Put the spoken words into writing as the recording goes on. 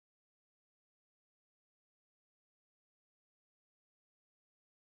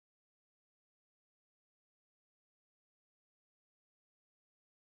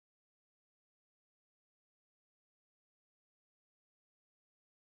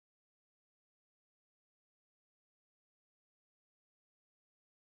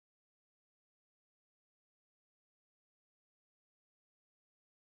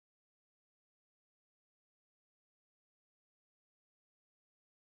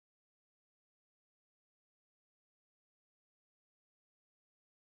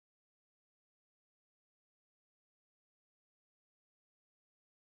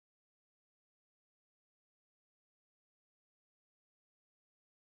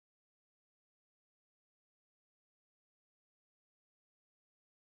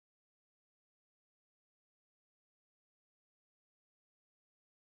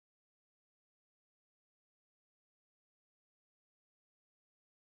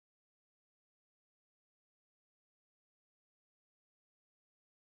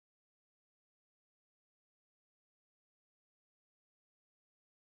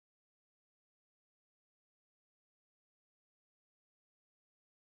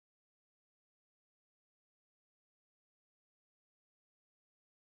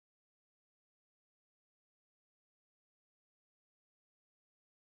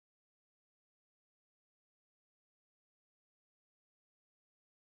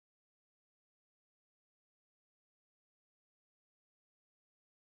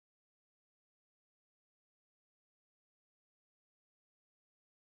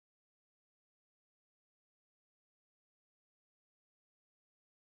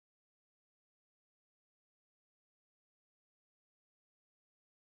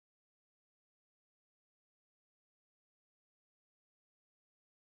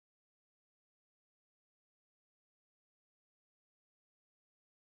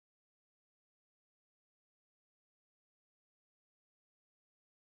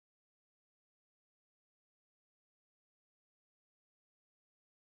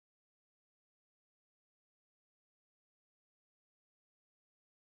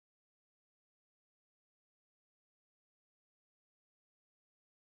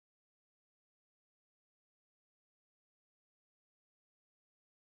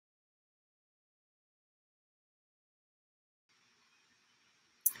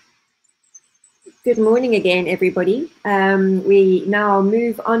Good morning again, everybody. We now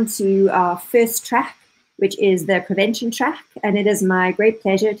move on to our first track, which is the prevention track. And it is my great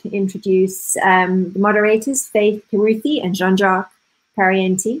pleasure to introduce the moderators, Faith Kiruthi and Jean-Jacques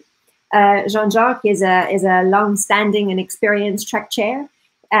Parienti. Jean-Jacques is a long-standing and experienced track chair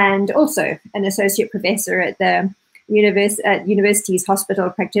and also an associate professor at the university's hospital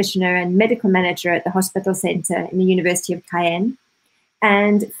practitioner and medical manager at the hospital center in the University of Cayenne.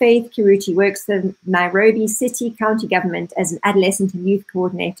 And Faith Kiruthi works for the Nairobi City County Government as an adolescent and youth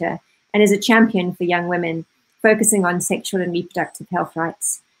coordinator and is a champion for young women, focusing on sexual and reproductive health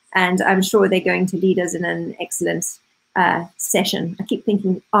rights. And I'm sure they're going to lead us in an excellent session. I keep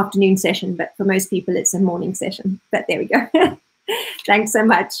thinking afternoon session, but for most people it's a morning session. But there we go. Thanks so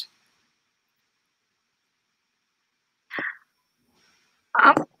much.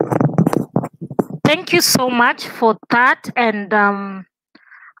 Thank you so much for that, and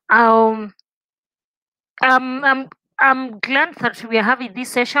I'm glad that we are having this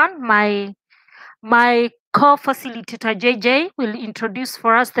session. My co-facilitator JJ will introduce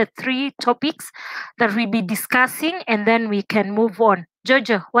for us the 3 topics that we'll be discussing, and then we can move on.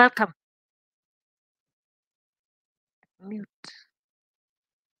 Jojo, welcome. Mute.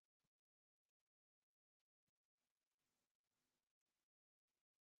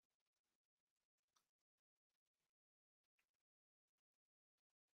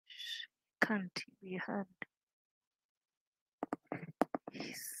 Can't be heard.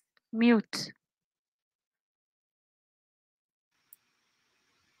 Mute.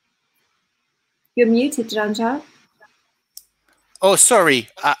 You're muted, Jean-Jacques. Oh, sorry,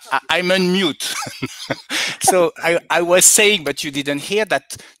 I'm on mute. So I was saying, but you didn't hear,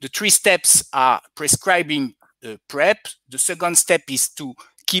 that the 3 steps are prescribing PrEP. The second step is to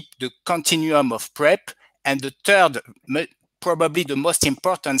keep the continuum of PrEP. And the third, probably the most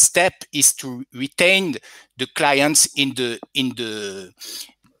important step, is to retain the clients in the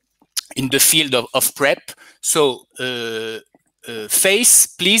field of PrEP. So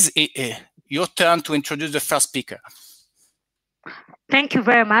Faith, please, your turn to introduce the first speaker. Thank you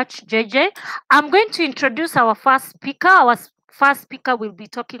very much, JJ. I'm going to introduce our first speaker. Our first speaker will be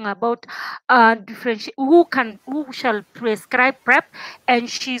talking about who shall prescribe PrEP, and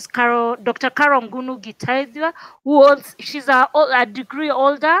she's Dr. Carol Ngunu Gitaidwa, she's a degree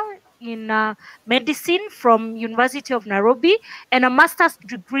holder in medicine from University of Nairobi and a master's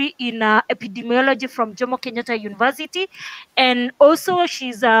degree in epidemiology from Jomo Kenyatta University, and also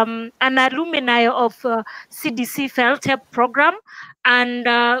she's an alumni of CDC FELTEP program and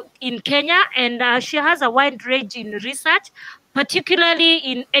in Kenya, and she has a wide range in research, particularly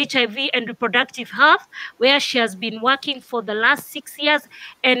in HIV and reproductive health, where she has been working for the last 6 years.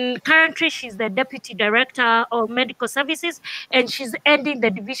 And currently, she's the Deputy Director of Medical Services, and she's heading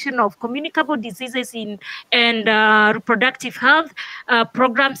the Division of Communicable Diseases and Reproductive Health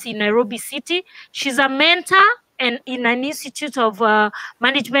programs in Nairobi City. She's a mentor and in an Institute of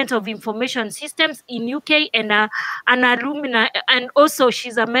Management of Information Systems in UK, and an alumni, and also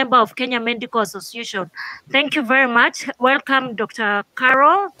she's a member of Kenya Medical Association. Thank you very much. Welcome, Dr.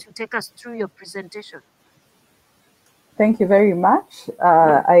 Carol, to take us through your presentation. Thank you very much.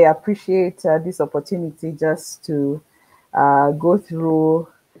 I appreciate this opportunity just to go through,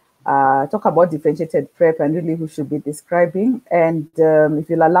 talk about differentiated PrEP and really who should be describing. And if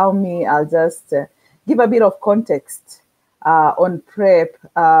you'll allow me, I'll just give a bit of context on PrEP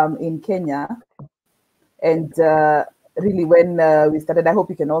in Kenya. And really when we started, I hope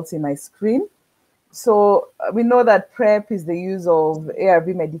you can all see my screen. So we know that PrEP is the use of ARV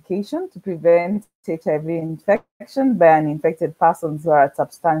medication to prevent HIV infection by an infected persons who are at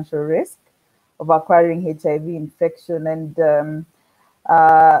substantial risk of acquiring HIV infection. And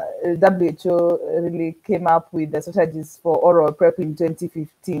WHO really came up with the strategies for oral PrEP in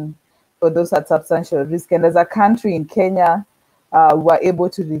 2015 for those at substantial risk. And as a country in Kenya, we were able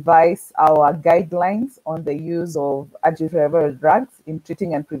to revise our guidelines on the use of antiretroviral drugs in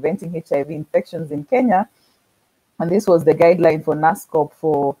treating and preventing HIV infections in Kenya. And this was the guideline for NASCOP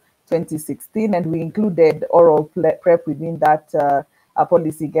for 2016, and we included oral PrEP within that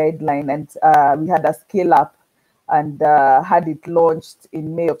policy guideline. And we had a scale up and had it launched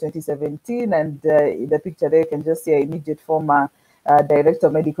in May of 2017. And in the picture there, you can just see an immediate former Director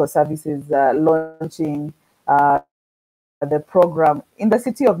of Medical Services launching the program. In the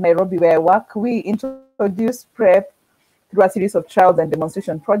city of Nairobi, where I work, we introduced PrEP through a series of trials and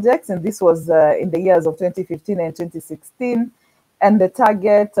demonstration projects, and this was in the years of 2015 and 2016. And the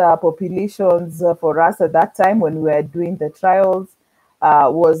target populations for us at that time when we were doing the trials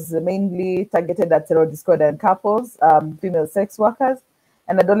was mainly targeted at serodiscordant couples, female sex workers,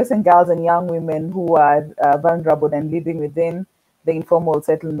 and adolescent girls and young women who are vulnerable and living within the informal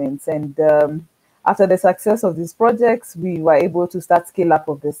settlements. And after the success of these projects, we were able to start scale up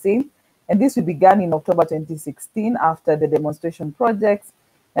of the same. And this we began in October 2016 after the demonstration projects.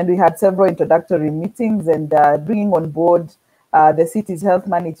 And we had several introductory meetings and bringing on board the city's health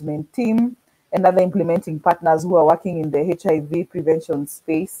management team and other implementing partners who are working in the HIV prevention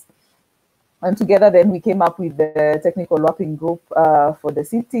space. And together then we came up with the technical working group for the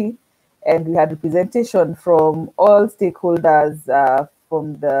city, and we had representation from all stakeholders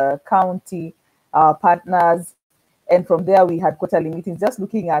from the county, partners, and from there we had quarterly meetings just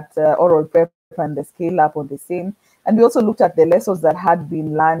looking at oral prep and the scale up on the same. And we also looked at the lessons that had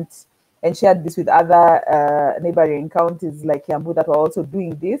been learned and shared this with other neighboring counties like Kiambu that were also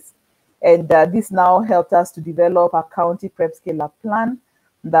doing this. And this now helped us to develop a county prep scale up plan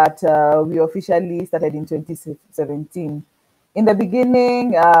that we officially started in 2017. In the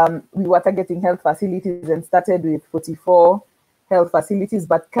beginning, we were targeting health facilities and started with 44 health facilities,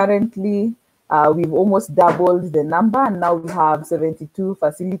 but currently we've almost doubled the number, and now we have 72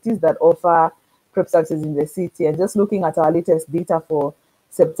 facilities that offer PrEP services in the city. And just looking at our latest data for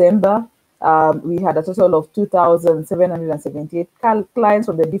September, we had a total of 2,778 clients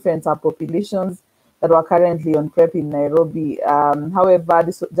from the different subpopulations that were currently on PrEP in Nairobi. However,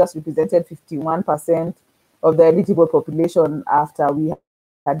 this just represented 51% of the eligible population after we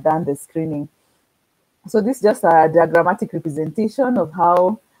had done the screening. So this is just a diagrammatic representation of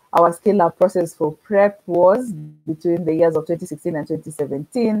how our scale-up process for PrEP was between the years of 2016 and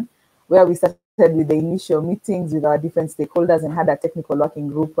 2017, where we started with the initial meetings with our different stakeholders and had a technical working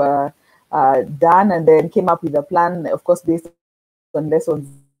group done, and then came up with a plan, of course, based on lessons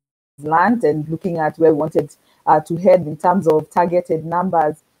learned and looking at where we wanted to head in terms of targeted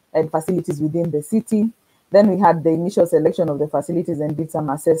numbers and facilities within the city. Then we had the initial selection of the facilities and did some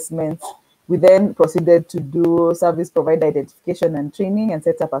assessments. We then proceeded to do service provider identification and training and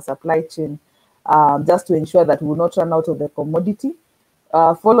set up a supply chain just to ensure that we will not run out of the commodity,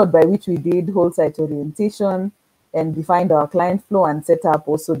 followed by which we did whole site orientation and defined our client flow and set up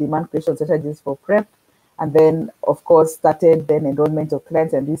also demand creation strategies for PrEP. And then, of course, started then enrollment of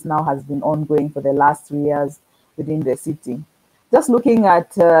clients, and this now has been ongoing for the last 3 years within the city. Just looking at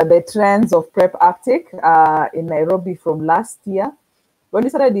the trends of PrEP uptake in Nairobi from last year. When we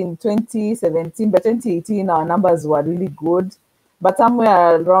started in 2017, by 2018, our numbers were really good. But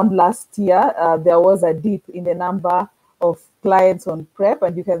somewhere around last year, there was a dip in the number of clients on PrEP,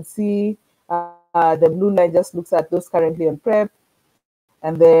 and you can see the blue line just looks at those currently on PrEP,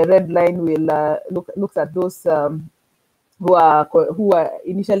 and the red line will looks at those who are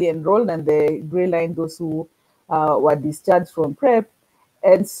initially enrolled, and the gray line those who were discharged from PrEP.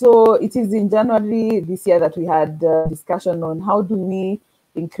 And so it is in January this year that we had discussion on how do we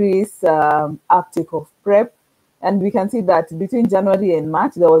increase uptake of PrEP, and we can see that between January and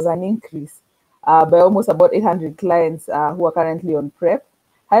March there was an increase by almost about 800 clients who are currently on PrEP.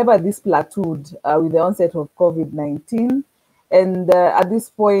 However, this plateaued with the onset of COVID-19. And at this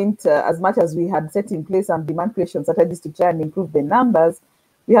point, as much as we had set in place some demand creation strategies to try and improve the numbers,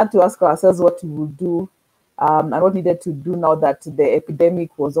 we had to ask ourselves what we would do and what needed to do now that the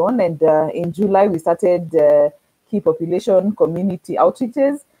epidemic was on. And in July, we started key population community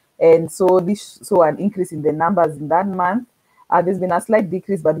outreaches. And so this saw an increase in the numbers in that month. There's been a slight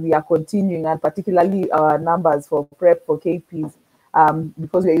decrease, but we are continuing, and particularly our numbers for PrEP for KPs,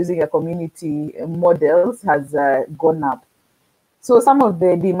 because we're using a community models, has gone up. So some of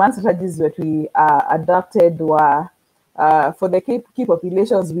the demand strategies that we adopted were for the key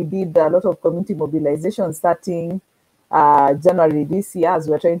populations. We did a lot of community mobilization starting January this year as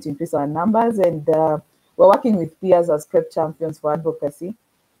we're trying to increase our numbers, and we're working with peers as PrEP champions for advocacy.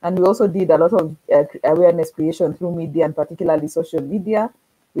 And we also did a lot of awareness creation through media, and particularly social media.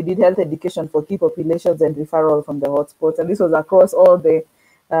 We did health education for key populations and referral from the hotspots. And this was across all the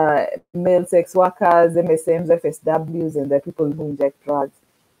male sex workers, MSMs, FSWs, and the people who inject drugs.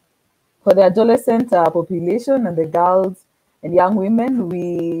 For the adolescent population and the girls and young women,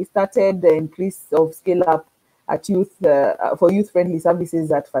 we started the increase of scale up at for youth-friendly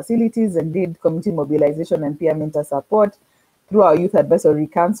services at facilities, and did community mobilization and peer mentor support through our Youth Advisory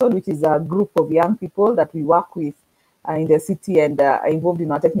Council, which is a group of young people that we work with in the city and are involved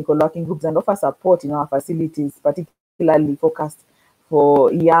in our technical working groups and offer support in our facilities, particularly focused for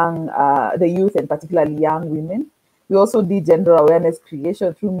the youth and particularly young women. We also did gender awareness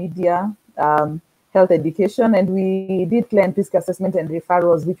creation through media, health education, and we did client risk assessment and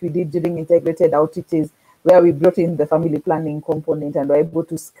referrals, which we did during integrated outreaches, where we brought in the family planning component and were able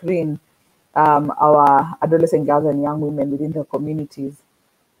to screen our adolescent girls and young women within the communities.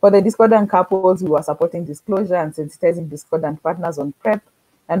 For the discordant couples, we were supporting disclosure and sensitizing discordant partners on PrEP,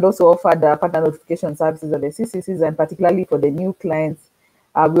 and also offered partner notification services at the CCCs, and particularly for the new clients,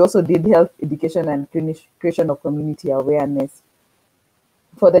 we also did health education and creation of community awareness.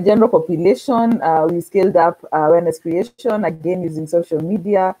 For the general population, we scaled up awareness creation, again using social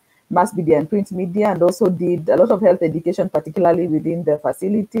media, mass media and print media, and also did a lot of health education, particularly within the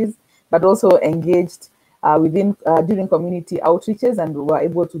facilities, but also engaged during community outreaches, and we were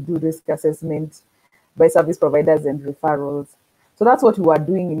able to do risk assessment by service providers and referrals. So that's what we were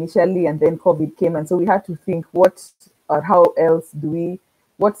doing initially, and then COVID came, and so we had to think what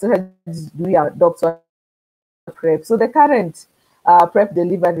strategies do we adopt for PrEP. So the current PrEP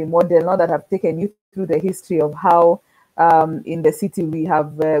delivery model, now that I've taken you through the history of how in the city we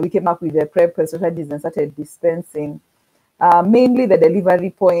came up with the PrEP strategies and started dispensing. Mainly the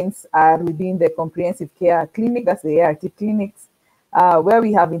delivery points are within the comprehensive care clinic, that's the ART clinics. Where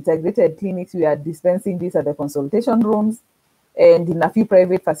we have integrated clinics, we are dispensing this at the consultation rooms and in a few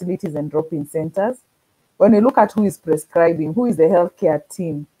private facilities and drop-in centers. When we look at who is prescribing, who is the healthcare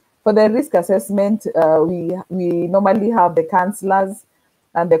team, for the risk assessment, we normally have the counselors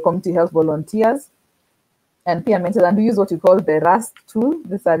and the community health volunteers and peer mentors, and we use what we call the RAST tool.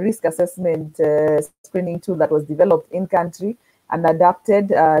 This is a risk assessment screening tool that was developed in country and adapted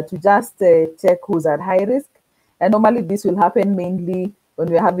to just check who's at high risk. And normally this will happen mainly when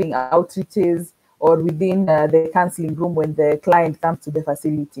we're having outreaches or within the counseling room when the client comes to the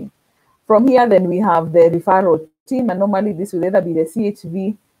facility. From here, then we have the referral team, and normally this will either be the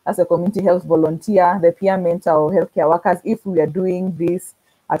CHV as a community health volunteer, the peer mentor or healthcare workers if we are doing this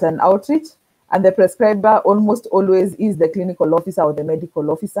at an outreach. And the prescriber almost always is the clinical officer or the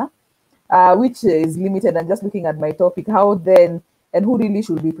medical officer, which is limited. And just looking at my topic, how then and who really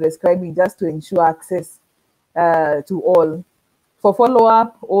should be prescribing, just to ensure access to all. For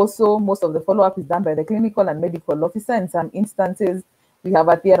follow-up, also, most of the follow-up is done by the clinical and medical officer. In some instances, we have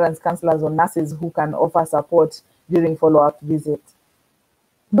adherence counselors or nurses who can offer support during follow-up visits.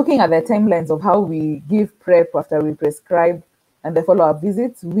 Looking at the timelines of how we give PrEP after we prescribe and the follow-up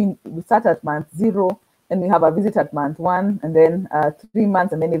visits, we start at month 0, and we have a visit at month 1, and then 3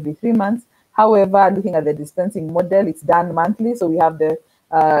 months, and then every 3 months. However, looking at the dispensing model, it's done monthly, so we have the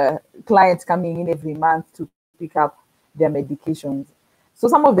clients coming in every month to pick up their medications. So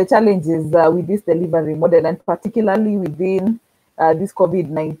some of the challenges with this delivery model, and particularly within this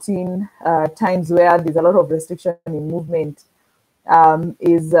COVID-19 times where there's a lot of restriction in movement,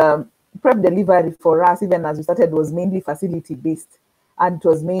 is PrEP delivery for us, even as we started, was mainly facility-based, and it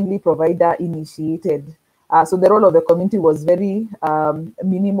was mainly provider-initiated. So the role of the community was very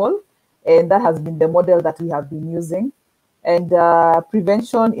minimal, and that has been the model that we have been using. And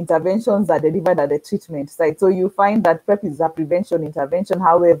prevention interventions are delivered at the treatment site. So you find that PrEP is a prevention intervention.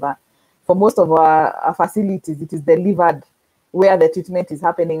 However, for most of our facilities, it is delivered where the treatment is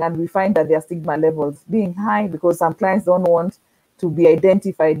happening, and we find that their stigma levels being high because some clients don't want to be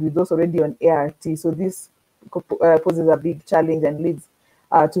identified with those already on ART. So this poses a big challenge and leads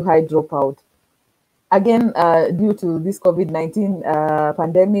to high dropout. Again, due to this COVID-19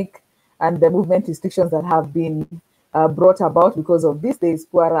 pandemic and the movement restrictions that have been brought about because of this, there is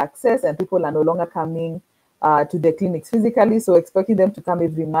poor access and people are no longer coming to the clinics physically. So expecting them to come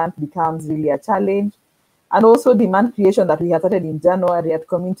every month becomes really a challenge. And also demand creation that we had started in January at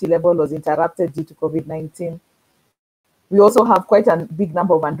community level was interrupted due to COVID-19. We also have quite a big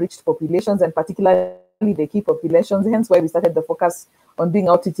number of unreached populations, and particularly the key populations, hence why we started the focus on doing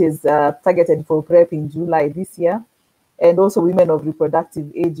outreaches targeted for PrEP in July this year, and also women of reproductive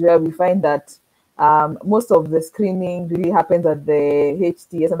age, where we find that most of the screening really happens at the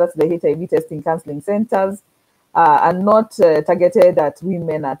HTS, and that's the HIV testing counseling centers, and not targeted at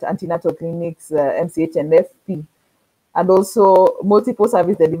women at antenatal clinics, MCH and FP. And also multiple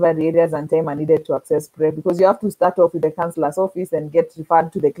service delivery areas and time are needed to access PrEP, because you have to start off with the counselor's office and get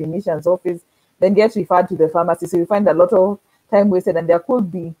referred to the clinician's office, then get referred to the pharmacy. So you find a lot of time wasted, and there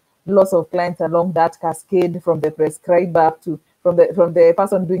could be loss of clients along that cascade from the prescriber up to from the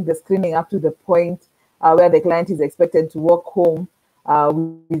person doing the screening up to the point where the client is expected to walk home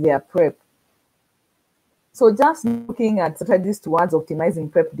with their PrEP. So just looking at strategies towards optimizing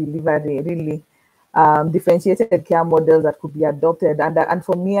PrEP delivery, really differentiated care models that could be adopted. And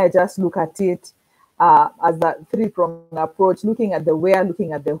for me, I just look at it as a three-pronged approach, looking at the where,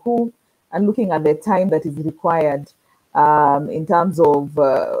 looking at the who, and looking at the time that is required in terms of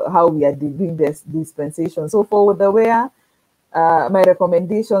how we are doing this dispensation. So for the where, my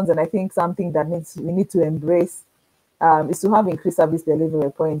recommendations, and I think something that we need to embrace, is to have increased service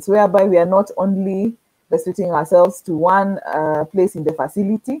delivery points, whereby we are not only restricting ourselves to one place in the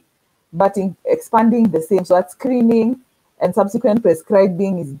facility, but in expanding the same. So that screening and subsequent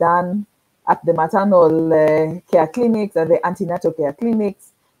prescribing is done at the maternal care clinics, at the antenatal care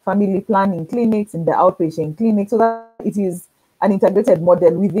clinics, family planning clinics, in the outpatient clinic, so that it is an integrated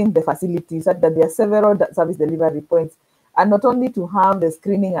model within the facility, such that there are several service delivery points. And not only to have the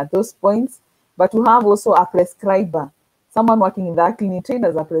screening at those points, but to have also a prescriber, someone working in that clinic trained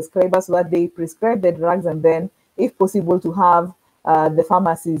as a prescriber, so that they prescribe the drugs, and then, if possible, to have the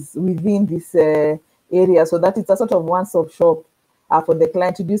pharmacies within this area, so that it's a sort of one-stop shop for the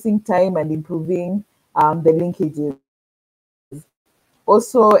client, reducing time and improving the linkages.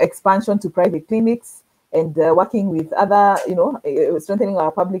 Also, expansion to private clinics and working with other, strengthening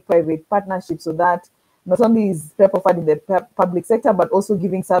our public-private partnerships, so that not only is PrEP offered in the public sector, but also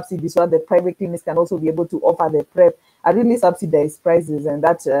giving subsidies so that the private clinics can also be able to offer the PrEP at really subsidized prices, and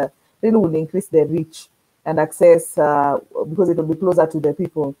that really will increase the reach and access because it will be closer to the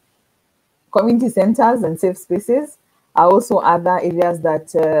people. Community centers and safe spaces are also other areas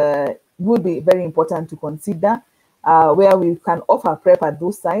that would be very important to consider, where we can offer PrEP at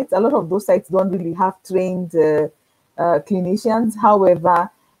those sites. A lot of those sites don't really have trained clinicians.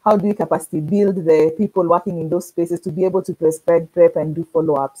 However, how do we capacity build the people working in those spaces to be able to prescribe PrEP and do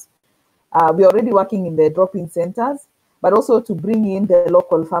follow-ups? We're already working in the drop-in centers, but also to bring in the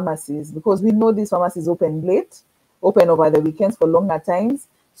local pharmacies, because we know these pharmacies open late, open over the weekends for longer times.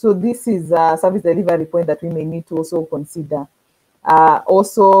 So this is a service delivery point that we may need to also consider.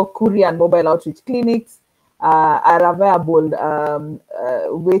 Also, courier and mobile outreach clinics are a viable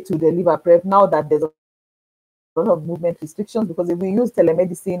way to deliver PrEP now that there's a lot of movement restrictions, because if we use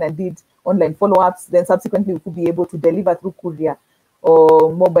telemedicine and did online follow-ups, then subsequently we could be able to deliver through courier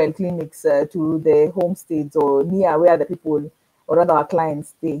or mobile clinics to the home states or near where the people, or rather our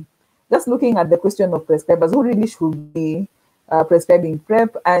clients, stay. Just looking at the question of prescribers, who really should be prescribing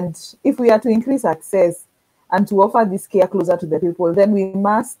PrEP, and if we are to increase access and to offer this care closer to the people, then we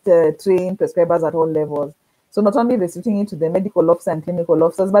must train prescribers at all levels. So not only restricting it to the medical officer and clinical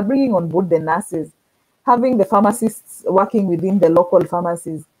officers, but bringing on board the nurses, having the pharmacists working within the local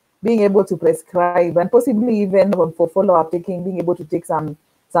pharmacies, being able to prescribe, and possibly even for follow-up taking, being able to take some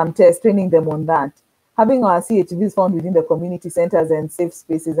tests, training them on that. Having our CHVs found within the community centers and safe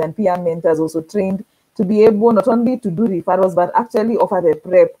spaces, and PR mentors also trained to be able not only to do referrals, but actually offer the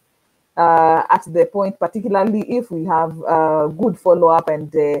PrEP at the point, particularly if we have good follow-up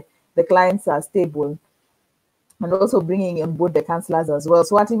and the clients are stable. And also bringing on board the counselors as well,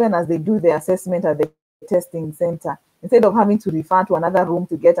 so that even as they do the assessment at the testing center, instead of having to refer to another room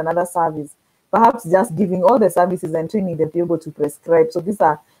to get another service, perhaps just giving all the services and training them to be able to prescribe. So these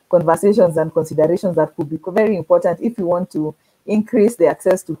are conversations and considerations that could be very important if you want to increase the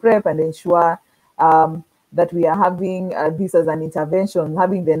access to PrEP and ensure that we are having this as an intervention,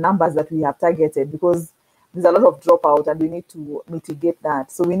 having the numbers that we have targeted, because there's a lot of dropout and we need to mitigate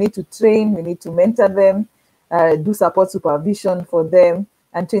that. So we need to train, we need to mentor them, do support supervision for them,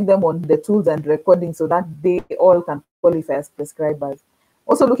 and train them on the tools and recording so that they all can qualify as prescribers.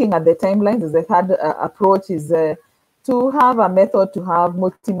 Also looking at the timelines, as the third approach is to have a method to have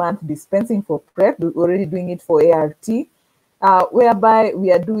multi-month dispensing for PrEP. We're already doing it for ART, whereby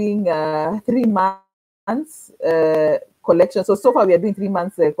we are doing 3 months collection. So far we are doing 3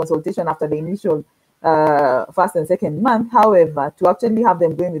 months consultation after the initial first and second month. However, to actually have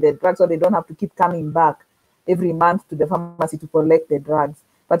them going with the drugs so they don't have to keep coming back every month to the pharmacy to collect the drugs,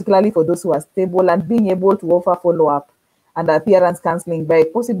 particularly for those who are stable, and being able to offer follow-up and appearance counseling by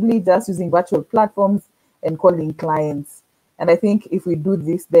possibly just using virtual platforms and calling clients. And I think if we do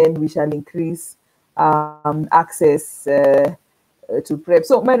this, then we shall increase access to PrEP.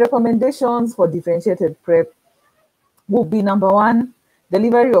 So my recommendations for differentiated PrEP will be: number 1,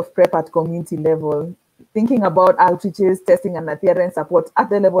 delivery of PrEP at community level, thinking about outreaches, testing, and adherence support at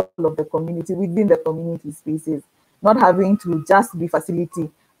the level of the community, within the community spaces, not having to just be facility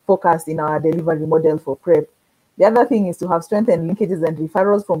focused in our delivery model for PrEP. The other thing is to have strengthened linkages and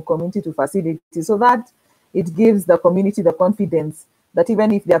referrals from community to facility, so that it gives the community the confidence that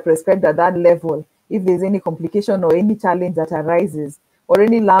even if they are prescribed at that level, if there's any complication or any challenge that arises, or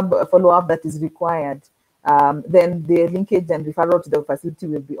any lab follow-up that is required, then the linkage and referral to the facility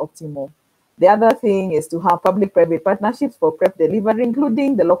will be optimal. The other thing is to have public-private partnerships for PrEP delivery,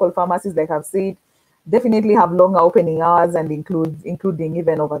 including the local pharmacies, like I've said, definitely have longer opening hours, and including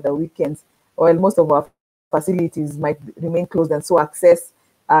even over the weekends, while most of our facilities might remain closed, and so access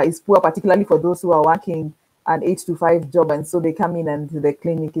is poor, particularly for those who are working an 8 to 5 job, and so they come in and the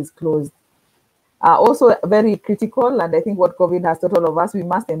clinic is closed. Also very critical, and I think what COVID has taught all of us, we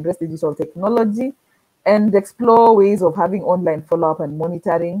must embrace digital technology and explore ways of having online follow-up and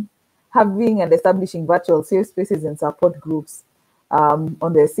monitoring, having and establishing virtual safe spaces and support groups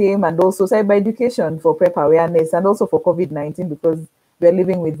on the same, and also cyber education for PrEP awareness and also for COVID-19, because we're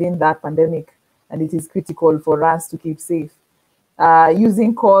living within that pandemic and it is critical for us to keep safe.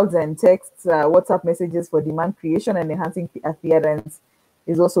 Using calls and texts, WhatsApp messages for demand creation and enhancing adherence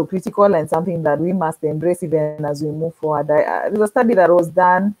is also critical and something that we must embrace even as we move forward. There's a study that was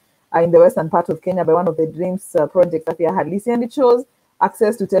done in the western part of Kenya by one of the Dreams projects that we had listened, and it shows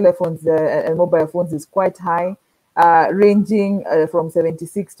access to telephones and mobile phones is quite high, ranging from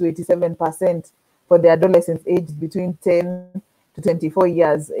 76 to 87% for the adolescents aged between 10 to 24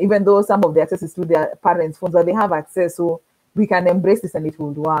 years, even though some of the access is through their parents' phones, but they have access, so we can embrace this and it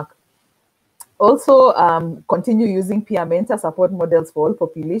will work. Also, continue using peer mentor support models for all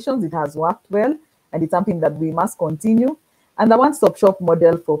populations. It has worked well, and it's something that we must continue. And the one-stop shop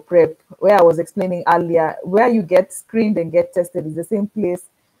model for PrEP, where I was explaining earlier, where you get screened and get tested is the same place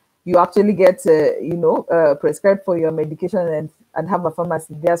you actually get, prescribed for your medication and have a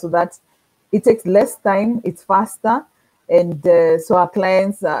pharmacy there, so that it takes less time, it's faster, and so our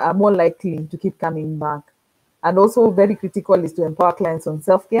clients are more likely to keep coming back. And also very critical is to empower clients on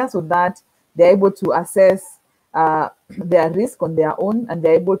self-care so that they're able to assess their risk on their own, and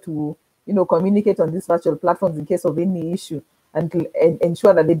they're able to, communicate on these virtual platforms in case of any issue, and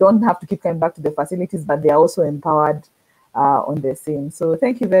ensure that they don't have to keep coming back to the facilities, but they are also empowered on the same. So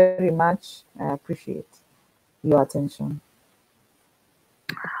thank you very much. I appreciate your attention.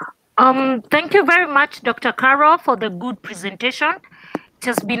 Thank you very much, Dr. Carol, for the good presentation. It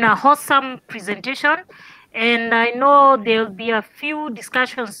has been a wholesome presentation, and I know there will be a few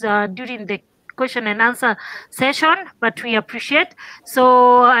discussions during the question and answer session, but we appreciate.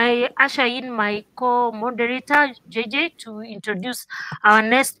 So I usher in my co-moderator, JJ, to introduce our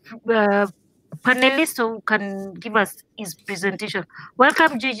next panelist who can give us his presentation.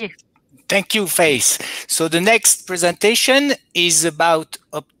 Welcome, JJ. Thank you, Faith. So the next presentation is about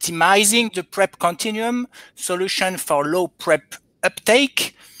optimizing the PrEP continuum solution for low PrEP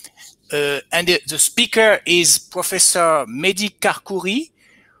uptake. And the speaker is Professor Mehdi Karkouri,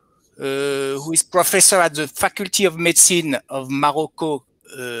 who is professor at the Faculty of Medicine of Morocco,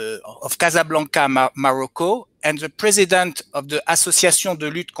 of Casablanca, Morocco, and the president of the Association de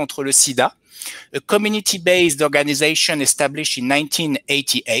lutte contre le sida, a community-based organization established in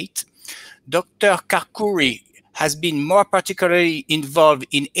 1988. Dr. Karkouri has been more particularly involved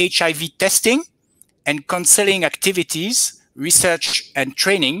in HIV testing and counseling activities, research and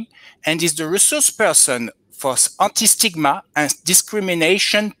training, and is the resource person for anti-stigma and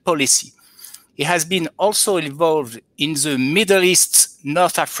discrimination policy. He has been also involved in the Middle East,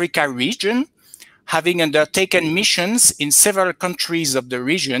 North Africa region, having undertaken missions in several countries of the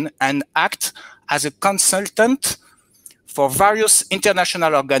region, and act as a consultant for various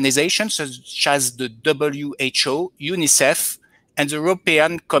international organizations such as the WHO, UNICEF, and the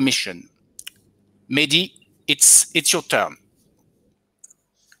European Commission. Mehdi, it's your turn.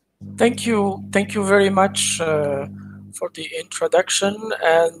 Thank you very much for the introduction,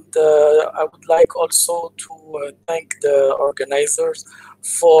 and I would like also to thank the organizers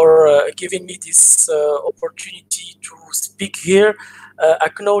for giving me this opportunity to speak here,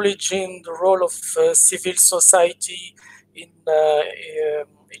 acknowledging the role of civil society in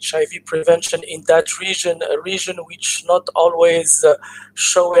HIV prevention in that region, a region which not always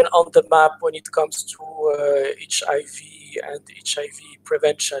shown on the map when it comes to HIV and HIV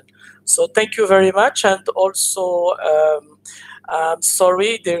prevention. So thank you very much. And also, I'm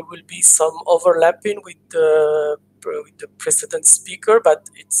sorry, there will be some overlapping with the precedent speaker, but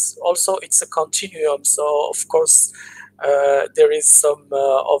it's a continuum. So of course, there is some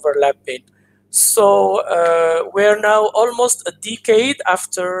overlapping. So we're now almost a decade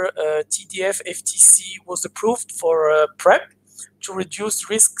after TDF-FTC was approved for PrEP to reduce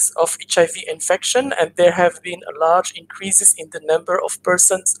risks of HIV infection, and there have been large increases in the number of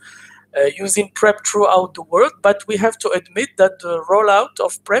persons using PrEP throughout the world. But we have to admit that the rollout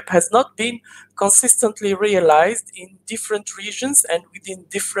of PrEP has not been consistently realized in different regions and within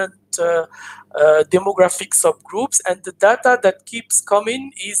different demographic subgroups, and the data that keeps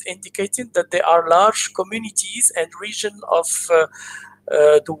coming is indicating that there are large communities and regions of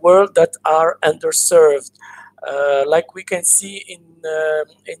the world that are underserved. Like we can see in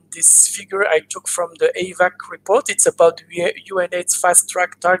this figure I took from the AVAC report, it's about UNAIDS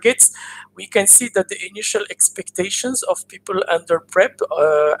fast-track targets. We can see that the initial expectations of people under PrEP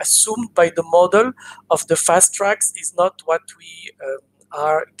assumed by the model of the fast tracks is not what we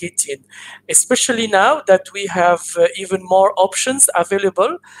are getting, especially now that we have even more options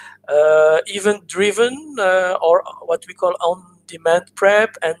available. event-driven or what we call on-demand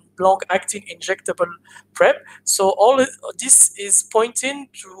PrEP, and long-acting injectable PrEP. So all this is pointing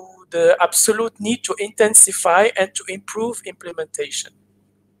to the absolute need to intensify and to improve implementation.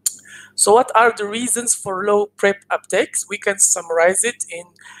 So what are the reasons for low PrEP uptakes? We can summarize it in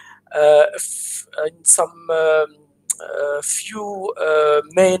some few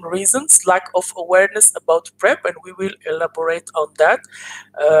main reasons. Lack of awareness about PrEP, and we will elaborate on that.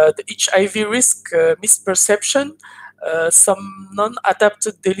 The HIV risk misperception, some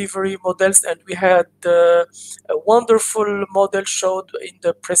non-adapted delivery models, and we had a wonderful model showed in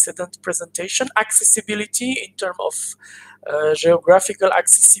the precedent presentation. Accessibility in terms of geographical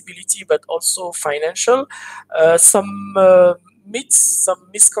accessibility, but also financial. Some myths, some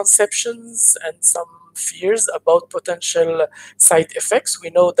misconceptions, and some fears about potential side effects. We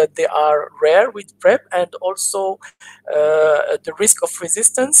know that they are rare with PrEP, and also the risk of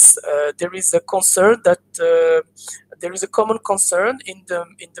resistance. There is a concern that there is a common concern in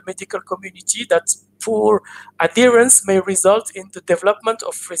the medical community that poor adherence may result in the development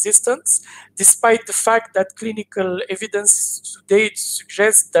of resistance, despite the fact that clinical evidence to date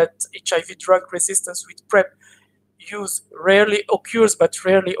suggests that HIV drug resistance with PrEP use rarely occurs, but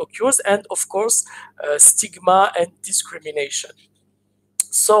rarely occurs, and of course, stigma and discrimination.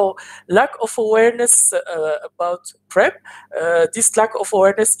 So lack of awareness about PrEP. This lack of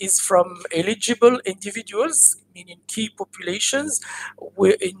awareness is from eligible individuals, meaning key populations,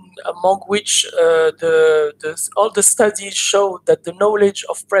 among which all the studies show that the knowledge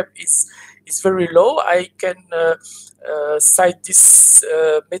of PrEP is very low. I can cite this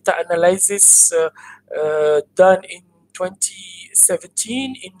meta-analysis done in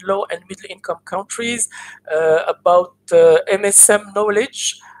 2017 in low and middle income countries about MSM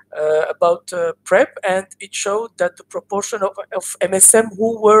knowledge about PrEP, and it showed that the proportion of MSM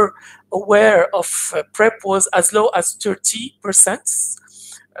who were aware of PrEP was as low as 30%,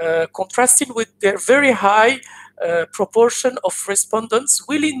 contrasting with their very high proportion of respondents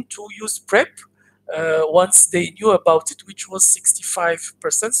willing to use PrEP once they knew about it, which was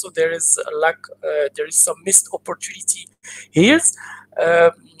 65%. So there is a lack, there is some missed opportunity here.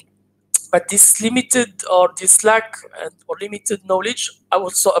 But this limited or this lack or limited knowledge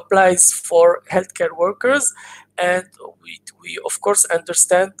also applies for healthcare workers, and we of course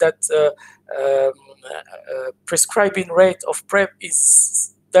understand that prescribing rate of PrEP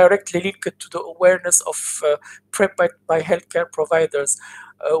is directly linked to the awareness of PrEP by healthcare providers.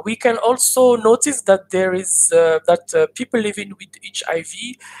 We can also notice that there is that people living with HIV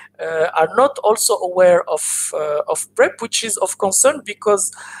are not also aware of PrEP, which is of concern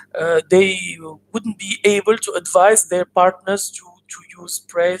because they wouldn't be able to advise their partners to use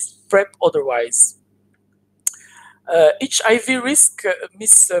PrEP otherwise. HIV risk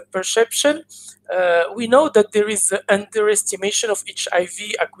misperception. We know that there is an underestimation of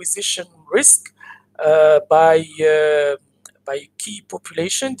HIV acquisition risk by key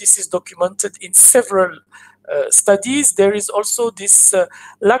population. This is documented in several studies. There is also this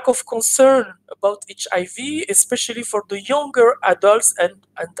lack of concern about HIV, especially for the younger adults and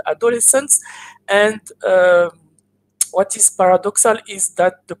adolescents. And what is paradoxal is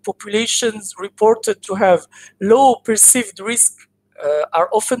that the populations reported to have low perceived risk are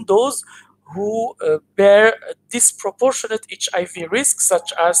often those who bear disproportionate HIV risks,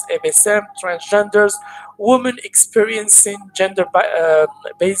 such as MSM, transgenders, women experiencing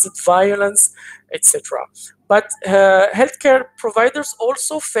gender-based violence, etc. But healthcare providers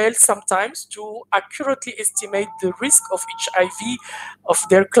also fail sometimes to accurately estimate the risk of HIV of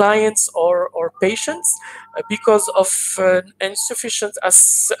their clients or patients because of insufficient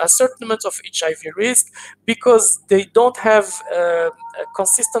ascertainment of HIV risk, because they don't have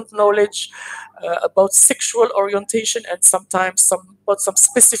consistent knowledge about sexual orientation and sometimes some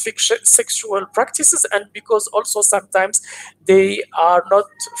specific sexual practices, and because also sometimes they are not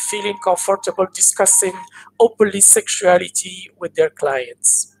feeling comfortable discussing openly sexuality with their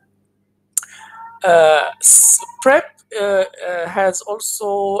clients. PrEP has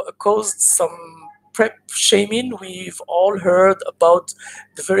also caused some PrEP shaming. We've all heard about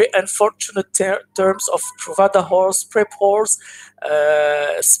the very unfortunate terms of Truvada horse, PrEP horse,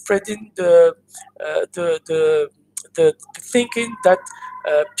 spreading the thinking that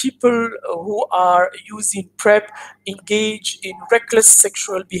people who are using PrEP engage in reckless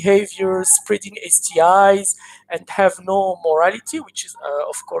sexual behavior, spreading STIs, and have no morality, which is,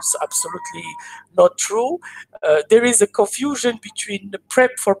 of course, absolutely not true. There is a confusion between the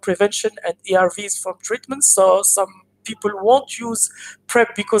PrEP for prevention and ARVs for treatment. So some people won't use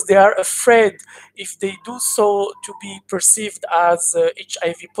PrEP because they are afraid if they do so to be perceived as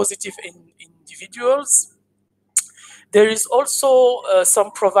HIV positive individuals. There is also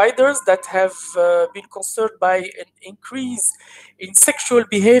some providers that have been concerned by an increase in sexual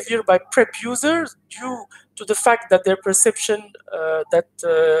behavior by PrEP users due to the fact that their perception that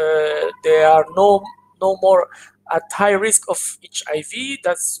they are no more at high risk of HIV.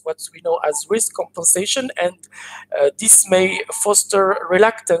 That's what we know as risk compensation, and this may foster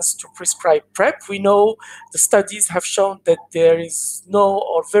reluctance to prescribe PrEP. We know the studies have shown that there is no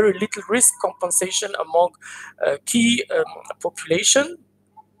or very little risk compensation among key population.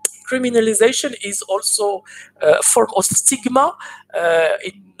 Criminalization is also a form of stigma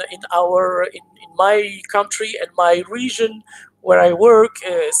in my country and my region where I work.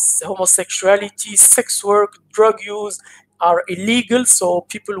 Homosexuality, sex work, drug use are illegal, so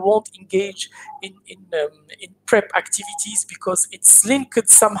people won't engage in PrEP activities because it's linked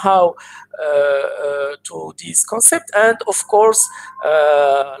somehow to this concept. And of course,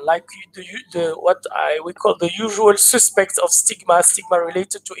 like what we call the usual suspects of stigma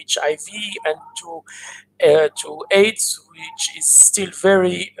related to HIV and to AIDS, which is still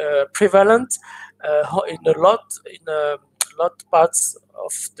very prevalent in a lot parts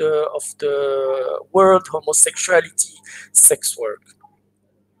of the world. Homosexuality, sex work.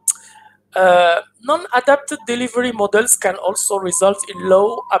 Non-adapted delivery models can also result in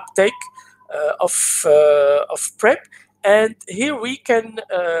low uptake of PrEP, and here we can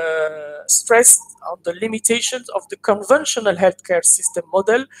stress on the limitations of the conventional healthcare system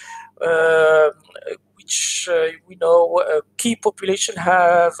model, which we know key population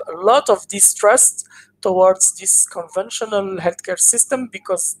have a lot of distrust towards this conventional healthcare system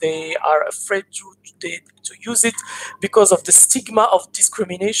because they are afraid to use it because of the stigma of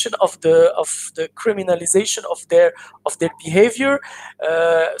discrimination, of the criminalization of their behavior.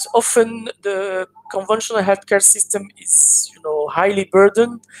 Often the conventional healthcare system is highly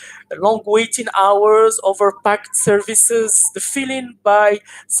burdened, long waiting hours, overpacked services, the feeling by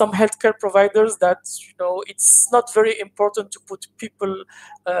some healthcare providers that it's not very important to put people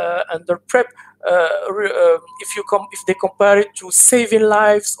under PrEP. If they compare it to saving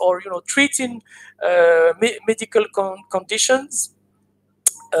lives or treating medical conditions,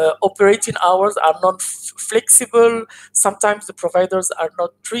 operating hours are not flexible. Sometimes the providers are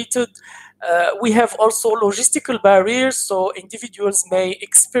not treated. We have also logistical barriers, so individuals may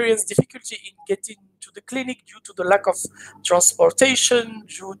experience difficulty in getting to the clinic due to the lack of transportation,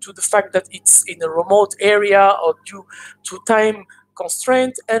 due to the fact that it's in a remote area, or due to time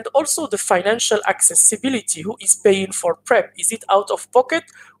constraint, and also the financial accessibility. Who is paying for PrEP? Is it out of pocket,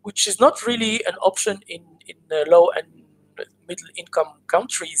 which is not really an option in low and middle income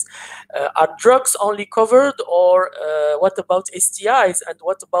countries? Are drugs only covered, or what about STIs, and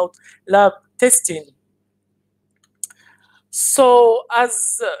what about lab testing? So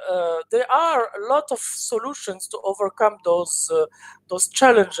as there are a lot of solutions to overcome those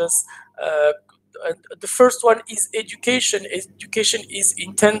challenges, and the first one is education. Education is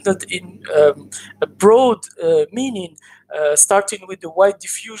intended in a broad meaning, starting with the wide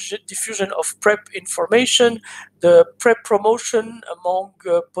diffusion of PrEP information, the PrEP promotion among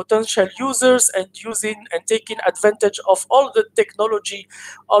potential users, and using and taking advantage of all the technology,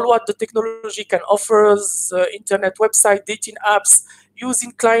 all what the technology can offer, internet website, dating apps,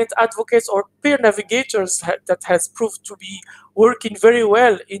 using client advocates or peer navigators that has proved to be working very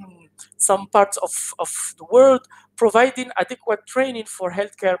well in some parts of the world, providing adequate training for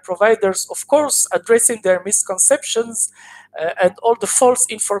healthcare providers, of course, addressing their misconceptions and all the false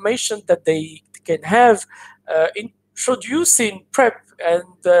information that they can have, introducing PrEP and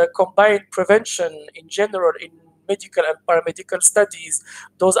combined prevention in general in medical and paramedical studies.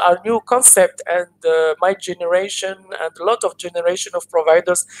 Those are new concepts, and my generation and a lot of generation of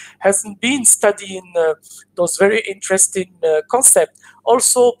providers hasn't been studying those very interesting concepts.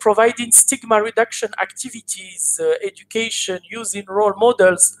 Also providing stigma reduction activities, education, using role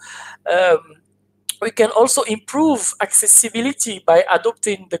models. We can also improve accessibility by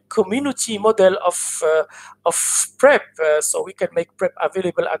adopting the community model of PrEP. So we can make PrEP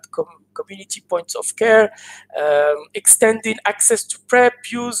available at community points of care, extending access to PrEP,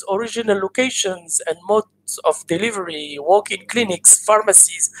 use original locations and modes of delivery, walk-in clinics,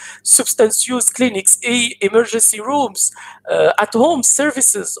 pharmacies, substance use clinics, emergency rooms, at-home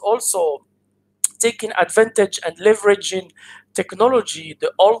services, also taking advantage and leveraging technology, the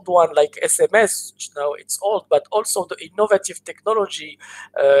old one like SMS, which now it's old, but also the innovative technology,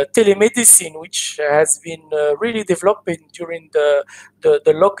 telemedicine, which has been really developing during the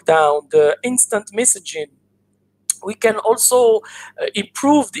lockdown, the instant messaging, We can also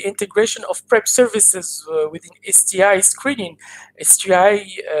improve the integration of PrEP services within STI screening,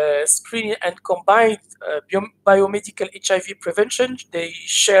 and combined biomedical HIV prevention. They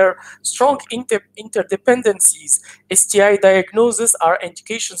share strong interdependencies. STI diagnoses are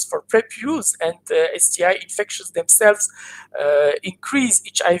indications for PrEP use, and STI infections themselves increase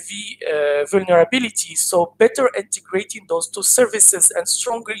HIV vulnerability. So better integrating those two services and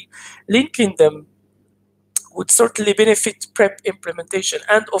strongly linking them would certainly benefit PrEP implementation.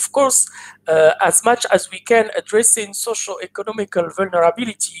 And of course, as much as we can, addressing socio-economical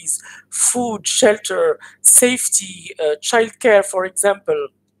vulnerabilities, food, shelter, safety, childcare, for example.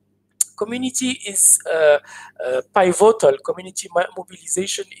 Community is pivotal. Community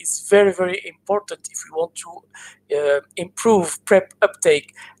mobilization is very, very important if we want to improve PrEP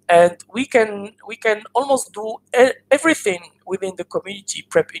uptake. And we can almost do everything within the community: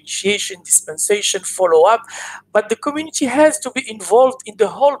 PrEP initiation, dispensation, follow-up. But the community has to be involved in the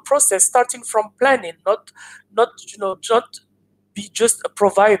whole process, starting from planning, not be just a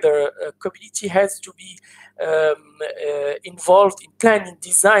provider. Community has to be involved in planning,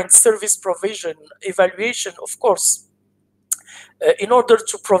 design, service provision, evaluation, of course, in order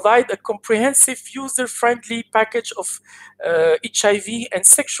to provide a comprehensive, user-friendly package of HIV and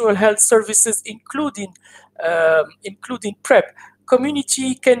sexual health services, including PrEP.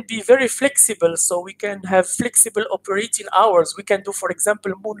 Community can be very flexible, so we can have flexible operating hours. We can do, for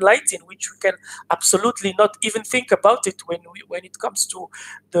example, moonlighting, which we can absolutely not even think about it when it comes to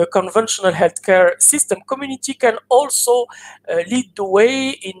the conventional healthcare system. Community can also lead the way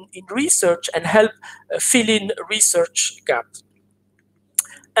in research and help fill in research gaps.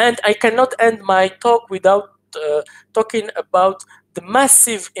 And I cannot end my talk without talking about the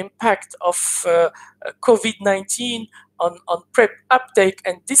massive impact of COVID-19 on PrEP uptake.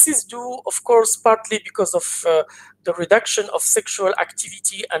 And this is due, of course, partly because of the reduction of sexual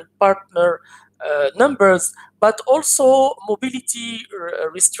activity and partner numbers, but also mobility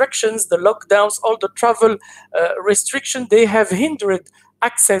restrictions, the lockdowns, all the travel restrictions. They have hindered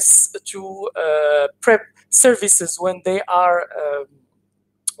access to PrEP services when they are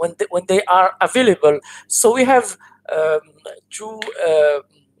when they are available. So we have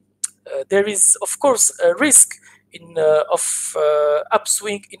there is, of course, a risk of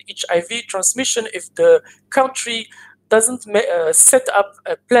upswing in HIV transmission if the country doesn't set up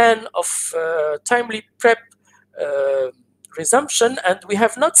a plan of timely PrEP resumption. And we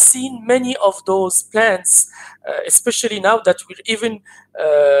have not seen many of those plans, especially now that we're even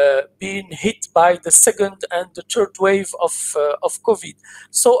being hit by the second and the third wave of COVID.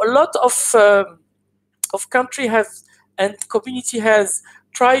 So a lot of country has and community has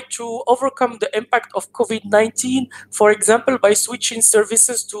tried to overcome the impact of COVID-19, for example, by switching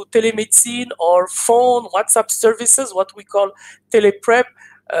services to telemedicine or phone, WhatsApp services, what we call teleprep.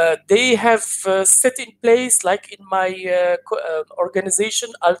 They have set in place, like in my organization,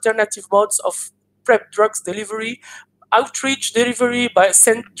 alternative modes of PrEP drugs delivery, outreach delivery, by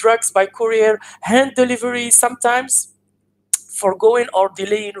send drugs by courier, hand delivery sometimes, foregoing or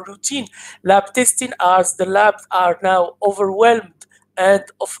delaying routine lab testing as the labs are now overwhelmed, and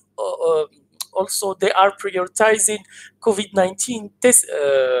also they are prioritizing COVID-19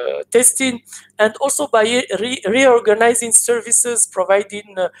 testing, and also by reorganizing services,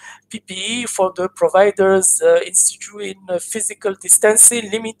 providing PPE for the providers, instituting physical distancing,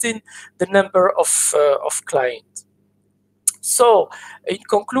 limiting the number of clients. So, in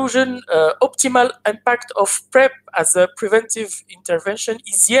conclusion, optimal impact of PrEP as a preventive intervention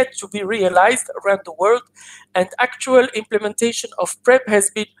is yet to be realized around the world, and actual implementation of PrEP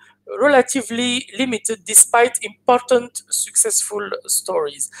has been relatively limited despite important successful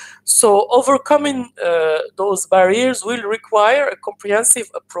stories. So overcoming those barriers will require a comprehensive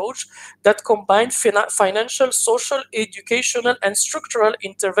approach that combines financial, social, educational, and structural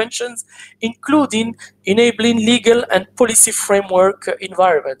interventions, including enabling legal and policy framework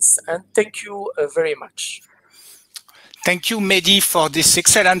environments. And thank you very much. Thank you, Mehdi, for this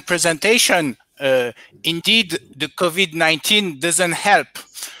excellent presentation. Indeed, the COVID-19 doesn't help,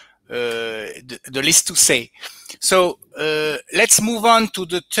 the least to say. So let's move on to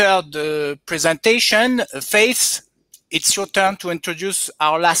the third presentation. Faith, it's your turn to introduce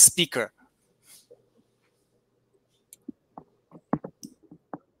our last speaker.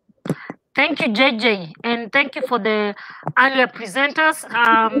 Thank you, JJ, and thank you for the earlier presenters.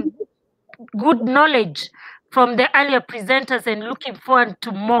 Good knowledge from the earlier presenters and looking forward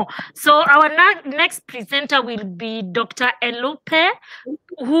to more. So our next presenter will be Dr. Elupe,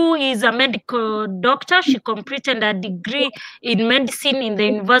 who is a medical doctor. She completed a degree in medicine in the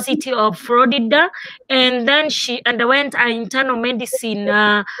University of Florida, and then she underwent an internal medicine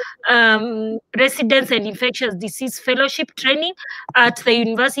residence and infectious disease fellowship training at the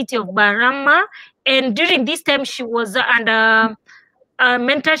University of Barama. And during this time, she was under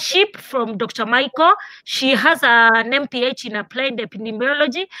mentorship from Dr. Michael. She has an MPH in applied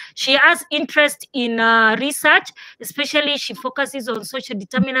epidemiology. She has interest in research, especially she focuses on social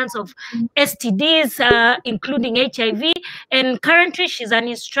determinants of STDs, including HIV. And currently she's an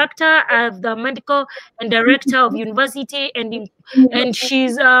instructor at the medical and director of university, and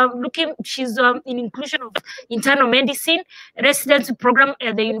she's in inclusion of internal medicine residency program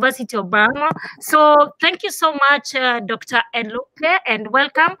at the University of Barama. So thank you so much, Dr. Elupe, and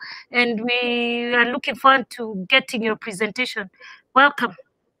welcome. And we are looking forward to getting your presentation. Welcome.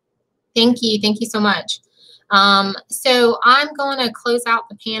 Thank you so much. So I'm going to close out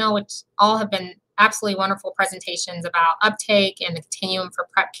the panel, which all have been absolutely wonderful presentations about uptake and the continuum for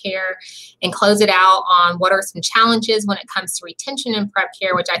PrEP care, and close it out on what are some challenges when it comes to retention in PrEP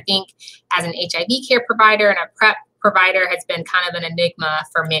care, which I think as an HIV care provider and a PrEP provider has been kind of an enigma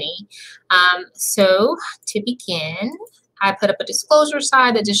for many. So to begin, I put up a disclosure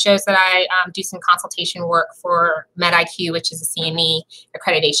slide that just shows that I do some consultation work for MedIQ, which is a CME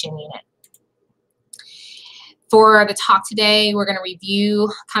accreditation unit. For the talk today, we're going to review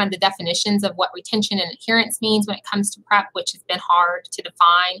kind of the definitions of what retention and adherence means when it comes to PrEP, which has been hard to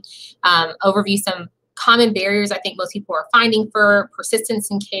define. Overview some common barriers I think most people are finding for persistence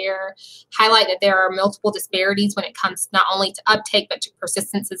in care. Highlight that there are multiple disparities when it comes not only to uptake, but to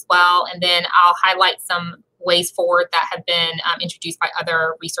persistence as well. And then I'll highlight some ways forward that have been introduced by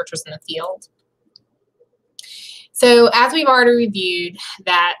other researchers in the field. So as we've already reviewed,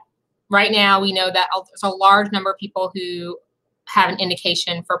 that right now we know that there's a large number of people who have an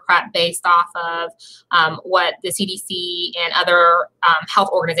indication for PrEP based off of what the CDC and other health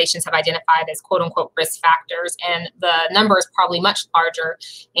organizations have identified as quote unquote risk factors. And the number is probably much larger.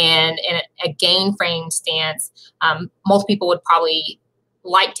 And in a gain frame stance, most people would probably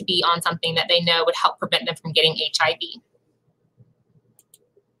like to be on something that they know would help prevent them from getting HIV.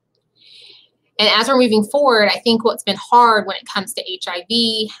 And as we're moving forward, I think what's been hard when it comes to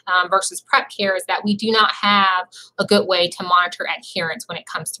HIV versus PrEP care is that we do not have a good way to monitor adherence when it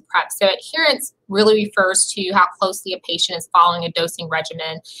comes to PrEP. So adherence really refers to how closely a patient is following a dosing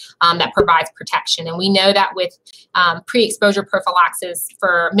regimen that provides protection. And we know that with pre-exposure prophylaxis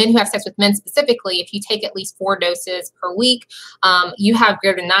for men who have sex with men specifically, if you take at least 4 doses per week, you have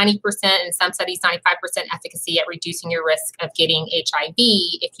greater than 90%, in some studies 95% efficacy at reducing your risk of getting HIV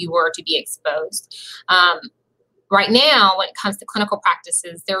if you were to be exposed. Right now, when it comes to clinical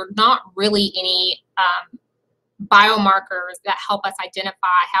practices, there are not really any biomarkers that help us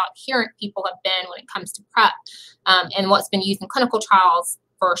identify how adherent people have been when it comes to PrEP. And what's been used in clinical trials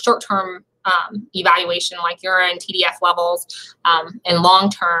for short-term evaluation like urine, TDF levels, and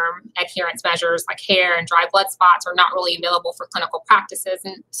long-term adherence measures like hair and dry blood spots are not really available for clinical practices.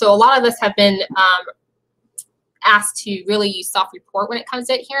 And so a lot of us have been asked to really use self-report when it comes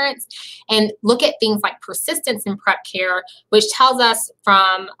to adherence and look at things like persistence in PrEP care, which tells us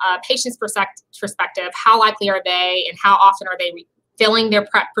from a patient's perspective, how likely are they and how often are they filling their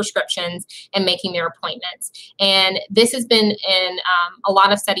PrEP prescriptions and making their appointments. And this has been in a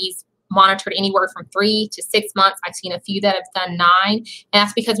lot of studies monitored anywhere from 3 to 6 months. I've seen a few that have done 9. And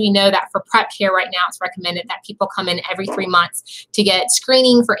that's because we know that for PrEP care right now, it's recommended that people come in every 3 months to get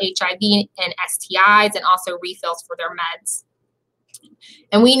screening for HIV and STIs and also refills for their meds.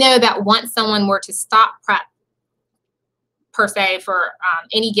 And we know that once someone were to stop PrEP per se for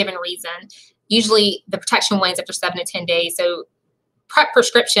any given reason, usually the protection wanes after 7 to 10 days. So PrEP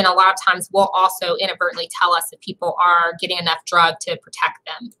prescription a lot of times will also inadvertently tell us if people are getting enough drug to protect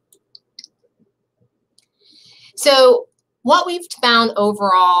them. So what we've found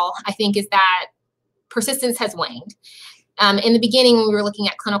overall, I think, is that persistence has waned. In the beginning, when we were looking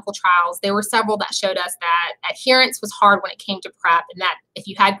at clinical trials, there were several that showed us that adherence was hard when it came to PrEP, and that if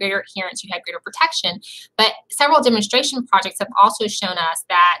you had greater adherence, you had greater protection. But several demonstration projects have also shown us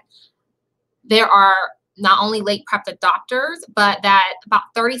that there are not only late PrEP adopters, but that about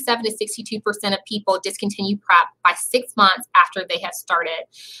 37 to 62% of people discontinue PrEP by 6 months after they have started.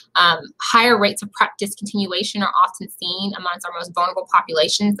 Higher rates of PrEP discontinuation are often seen amongst our most vulnerable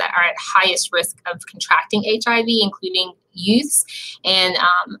populations that are at highest risk of contracting HIV, including youths and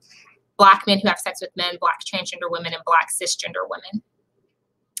Black men who have sex with men, Black transgender women, and Black cisgender women.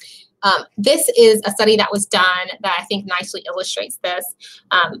 This is a study that was done that I think nicely illustrates this,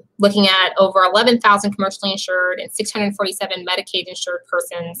 looking at over 11,000 commercially insured and 647 Medicaid insured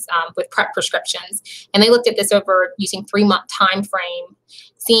persons with PrEP prescriptions. And they looked at this over using 3-month time frame,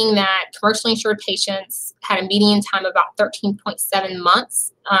 seeing that commercially insured patients had a median time of about 13.7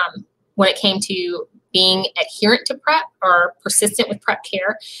 months when it came to being adherent to PrEP or persistent with PrEP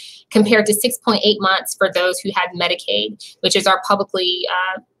care, compared to 6.8 months for those who had Medicaid, which is our publicly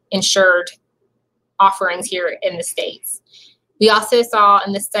insured offerings here in the States. We also saw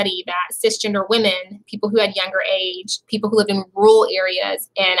in the study that cisgender women, people who had younger age, people who lived in rural areas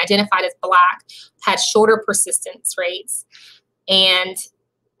and identified as Black, had shorter persistence rates. And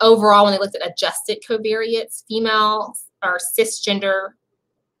overall, when they looked at adjusted covariates, female or cisgender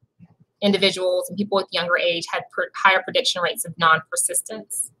individuals and people with younger age had higher prediction rates of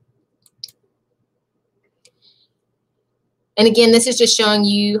non-persistence. And again, this is just showing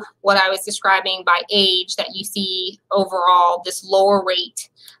you what I was describing by age, that you see overall this lower rate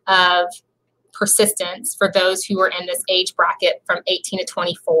of persistence for those who are in this age bracket from 18 to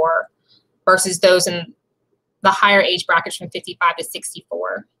 24 versus those in the higher age brackets from 55 to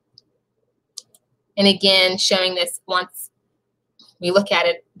 64. And again, showing this once we look at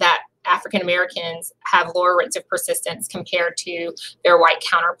it, that African Americans have lower rates of persistence compared to their white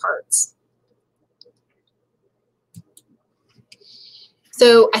counterparts.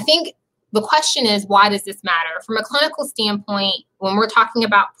 So I think the question is, why does this matter? From a clinical standpoint, when we're talking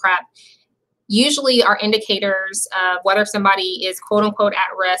about PrEP, usually our indicators of whether somebody is quote unquote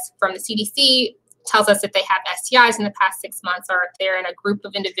at risk from the CDC tells us if they have STIs in the past 6 months, or if they're in a group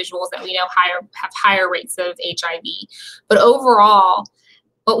of individuals that we know have higher rates of HIV. But overall,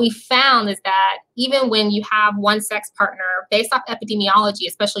 what we found is that even when you have one sex partner, based off epidemiology,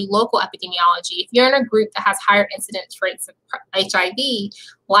 especially local epidemiology, if you're in a group that has higher incidence rates of HIV,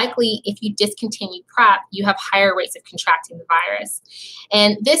 likely if you discontinue PrEP, you have higher rates of contracting the virus.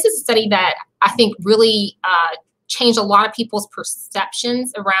 And this is a study that I think really changed a lot of people's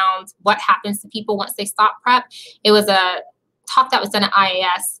perceptions around what happens to people once they stop PrEP. It was a talk that was done at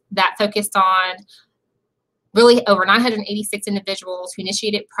IAS that focused on really over 986 individuals who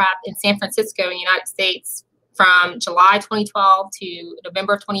initiated PrEP in San Francisco in the United States from July 2012 to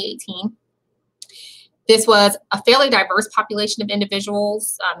November of 2018. This was a fairly diverse population of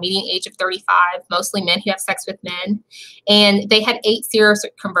individuals, median age of 35, mostly men who have sex with men. And they had 8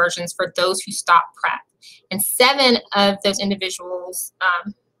 seroconversions for those who stopped PrEP. And 7 of those individuals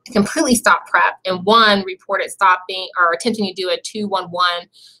completely stopped PrEP, and 1 reported stopping or attempting to do a 2-1-1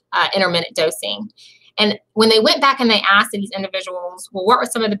 intermittent dosing. And when they went back and they asked these individuals, well, what were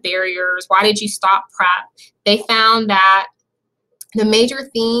some of the barriers? Why did you stop PrEP? They found that the major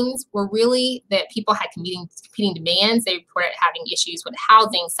themes were really that people had competing demands. They reported having issues with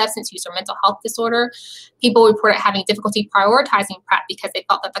housing, substance use, or mental health disorder. People reported having difficulty prioritizing PrEP because they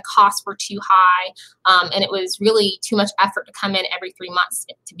felt that the costs were too high, and it was really too much effort to come in every 3 months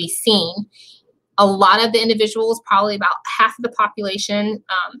to be seen. A lot of the individuals, probably about half of the population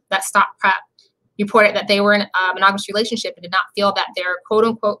that stopped PrEP, reported that they were in a monogamous relationship and did not feel that their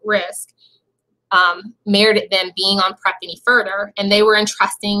quote-unquote risk merited them being on PrEP any further, and they were in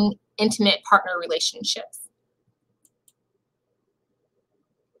trusting, intimate partner relationships.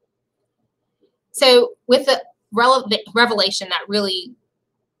 So with the revelation that really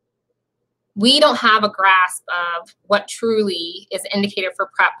we don't have a grasp of what truly is an indicator for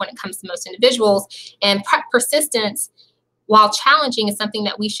PrEP when it comes to most individuals, and PrEP persistence, while challenging, is something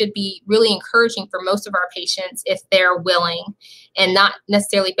that we should be really encouraging for most of our patients if they're willing, and not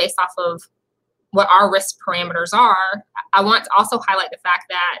necessarily based off of what our risk parameters are. I want to also highlight the fact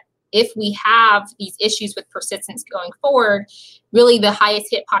that if we have these issues with persistence going forward, really the highest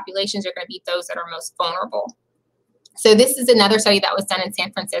hit populations are going to be those that are most vulnerable. So this is another study that was done in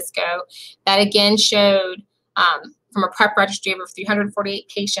San Francisco that again showed from a PrEP registry of over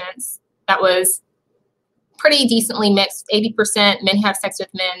 348 patients that was pretty decently mixed, 80% men who have sex with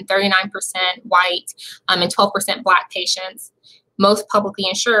men, 39% white, and 12% Black patients, most publicly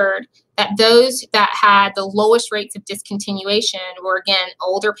insured, that those that had the lowest rates of discontinuation were, again,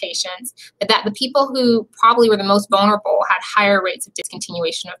 older patients, but that the people who probably were the most vulnerable had higher rates of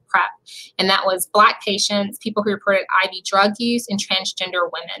discontinuation of PrEP. And that was Black patients, people who reported IV drug use, and transgender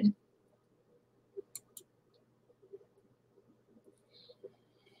women.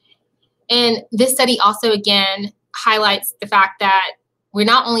 And this study also, again, highlights the fact that we're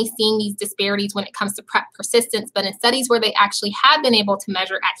not only seeing these disparities when it comes to PrEP persistence, but in studies where they actually have been able to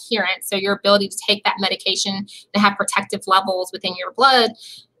measure adherence, so your ability to take that medication and have protective levels within your blood,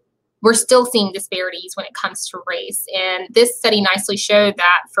 we're still seeing disparities when it comes to race. And this study nicely showed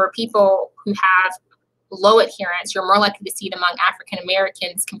that for people who have low adherence, you're more likely to see it among African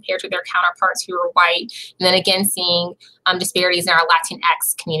Americans compared to their counterparts who are white. And then again, seeing disparities in our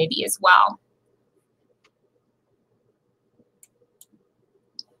Latinx community as well.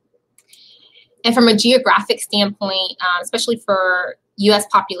 And from a geographic standpoint, especially for U.S.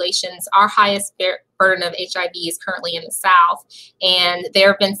 populations, our highest burden of HIV is currently in the South. And there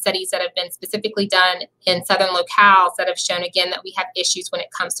have been studies that have been specifically done in Southern locales that have shown, again, that we have issues when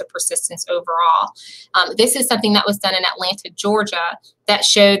it comes to persistence overall. This is something that was done in Atlanta, Georgia, that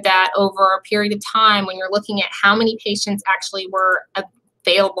showed that over a period of time, when you're looking at how many patients actually were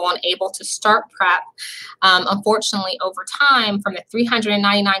available and able to start PrEP. Unfortunately, over time, from the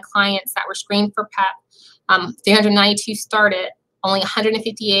 399 clients that were screened for PrEP, 392 started, only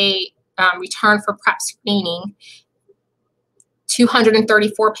 158 returned for PrEP screening.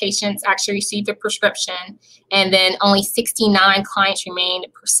 234 patients actually received a prescription, and then only 69 clients remained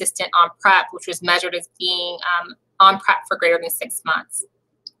persistent on PrEP, which was measured as being on PrEP for greater than 6 months.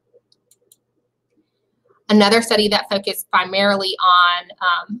 Another study that focused primarily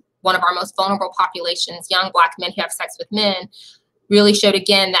on one of our most vulnerable populations, young Black men who have sex with men, really showed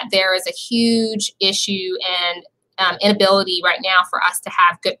again that there is a huge issue and inability right now for us to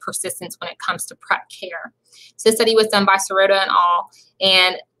have good persistence when it comes to PrEP care. So this study was done by Sirota et al.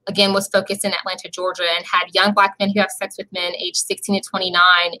 And again was focused in Atlanta, Georgia, and had young Black men who have sex with men aged 16 to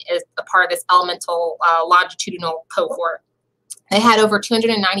 29 as a part of this elemental longitudinal cohort. They had over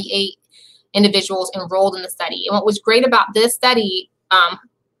 298 individuals enrolled in the study. And what was great about this study,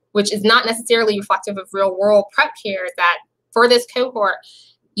 which is not necessarily reflective of real world PrEP care, is that for this cohort,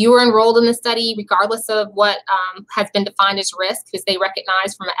 you were enrolled in the study regardless of what has been defined as risk, because they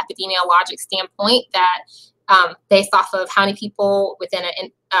recognize from an epidemiologic standpoint that based off of how many people within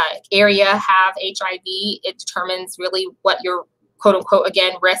an area have HIV, it determines really what your quote unquote,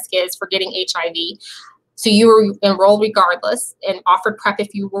 again, risk is for getting HIV. So you were enrolled regardless and offered PrEP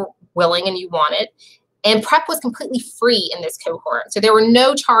if you were willing and you wanted. And PrEP was completely free in this cohort. So there were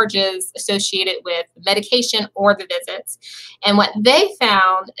no charges associated with medication or the visits. And what they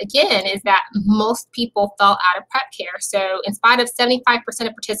found, again, is that most people fell out of PrEP care. So in spite of 75%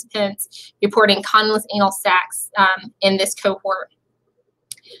 of participants reporting condomless anal sex in this cohort,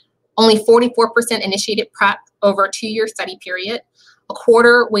 only 44% initiated PrEP over a 2-year study period. A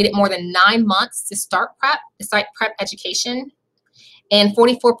quarter waited more than 9 months to start PrEP, despite PrEP education. And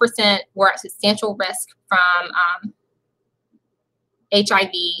 44% were at substantial risk from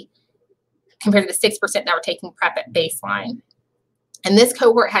HIV compared to the 6% that were taking PrEP at baseline. And this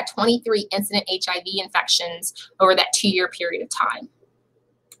cohort had 23 incident HIV infections over that 2-year period of time.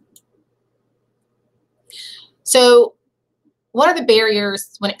 So what are the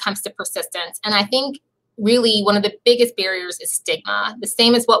barriers when it comes to persistence? And I think really one of the biggest barriers is stigma, the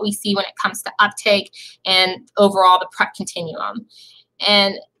same as what we see when it comes to uptake and overall the PrEP continuum.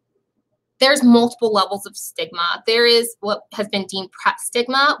 And there's multiple levels of stigma. There is what has been deemed PrEP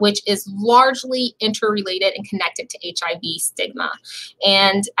stigma, which is largely interrelated and connected to HIV stigma.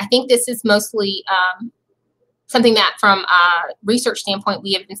 And I think this is mostly something that from a research standpoint,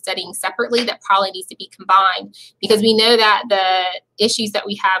 we have been studying separately that probably needs to be combined, because we know that the issues that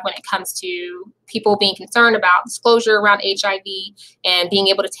we have when it comes to people being concerned about disclosure around HIV and being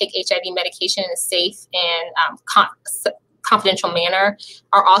able to take HIV medication in a safe and confidential manner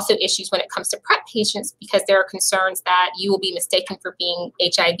are also issues when it comes to PrEP patients, because there are concerns that you will be mistaken for being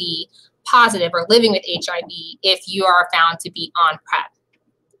HIV positive or living with HIV if you are found to be on PrEP.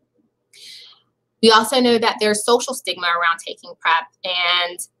 We also know that there's social stigma around taking PrEP,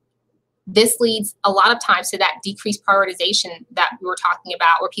 and this leads a lot of times to that decreased prioritization that we were talking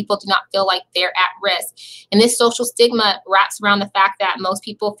about, where people do not feel like they're at risk. And this social stigma wraps around the fact that most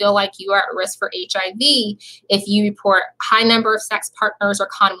people feel like you are at risk for HIV if you report high number of sex partners or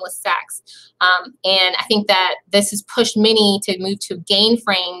condomless sex. And I think that this has pushed many to move to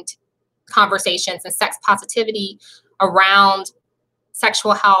gain-framed conversations and sex positivity around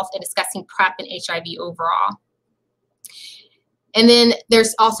sexual health and discussing PrEP and HIV overall. And then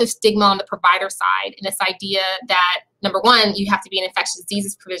there's also stigma on the provider side, and this idea that, number one, you have to be an infectious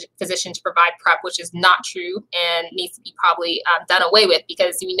diseases physician to provide PrEP, which is not true and needs to be probably done away with,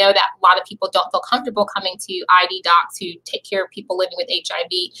 because we know that a lot of people don't feel comfortable coming to ID docs who take care of people living with HIV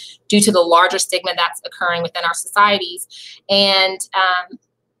due to the larger stigma that's occurring within our societies. And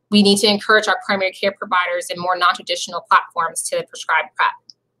we need to encourage our primary care providers and more non-traditional platforms to prescribe PrEP.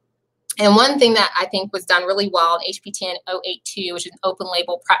 And one thing that I think was done really well in HPTN 082, which is an open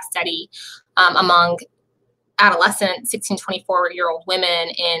label PrEP study among adolescent 16 to 24-year-old women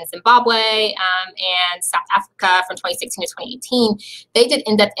in Zimbabwe and South Africa from 2016 to 2018. They did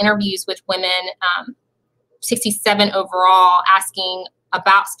in-depth interviews with women, 67 overall, asking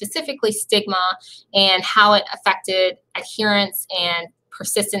about specifically stigma and how it affected adherence and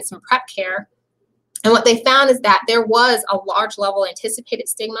persistence in PrEP care. And what they found is that there was a large level of anticipated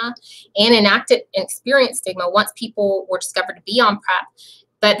stigma and enacted and experienced stigma once people were discovered to be on PrEP,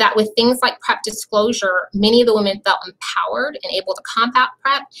 but that with things like PrEP disclosure, many of the women felt empowered and able to combat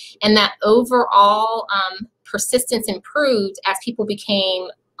PrEP, and that overall persistence improved as people became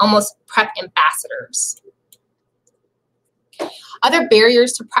almost PrEP ambassadors. Other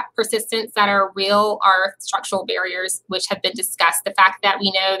barriers to PrEP persistence that are real are structural barriers, which have been discussed. The fact that we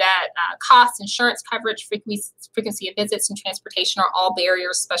know that cost, insurance coverage, frequency of visits, and transportation are all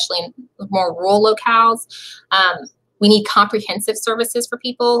barriers, especially in more rural locales. We need comprehensive services for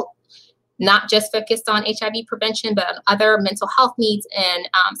people, not just focused on HIV prevention, but on other mental health needs and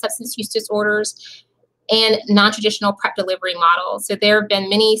substance use disorders, and non-traditional PrEP delivery models. So there have been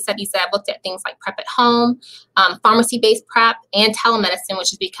many studies that have looked at things like PrEP at home, pharmacy-based PrEP, and telemedicine,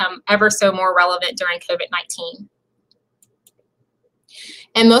 which has become ever so more relevant during COVID-19.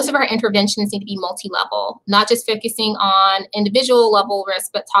 And most of our interventions need to be multi-level, not just focusing on individual level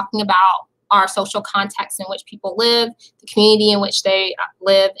risk, but talking about our social context in which people live, the community in which they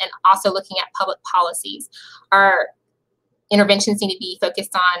live, and also looking at public policies. Our interventions need to be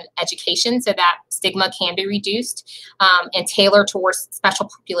focused on education so that stigma can be reduced and tailored towards special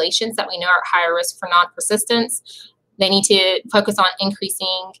populations that we know are at higher risk for non-persistence. They need to focus on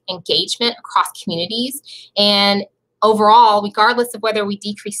increasing engagement across communities. And overall, regardless of whether we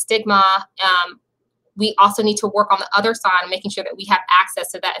decrease stigma, we also need to work on the other side, making sure that we have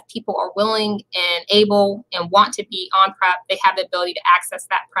access so that if people are willing and able and want to be on PrEP, they have the ability to access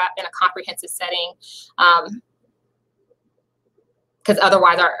that PrEP in a comprehensive setting. Because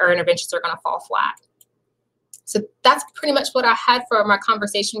otherwise our interventions are going to fall flat. So that's pretty much what I had for my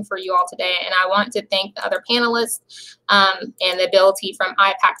conversation for you all today. And I want to thank the other panelists and the ability from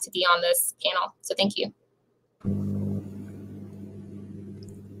IPAC to be on this panel. So thank you.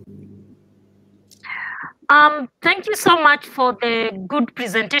 Thank you so much for the good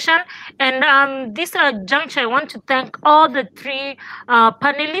presentation. And this juncture, I want to thank all the three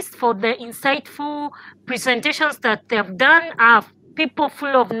panelists for the insightful presentations that they've done. People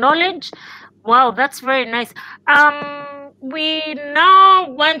full of knowledge. Wow, that's very nice. We now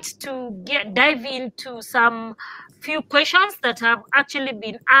want to dive into some few questions that have actually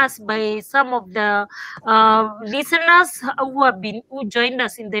been asked by some of the listeners who joined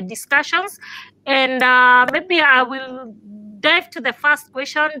us in the discussions. And maybe I will dive to the first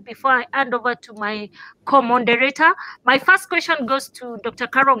question before I hand over to my co-moderator. My first question goes to Dr.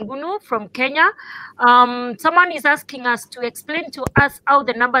 Carol Ngunu from Kenya. Someone is asking us to explain to us how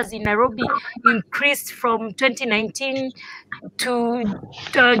the numbers in Nairobi increased from 2019 to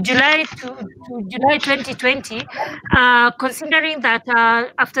July 2020, considering that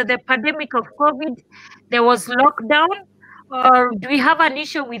after the pandemic of COVID, there was lockdown. Or do we have an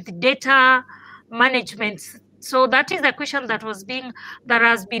issue with data management? So that is the question that has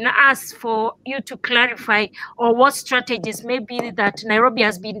been asked for you to clarify, or what strategies maybe that Nairobi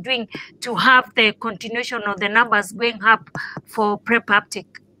has been doing to have the continuation of the numbers going up for PrEP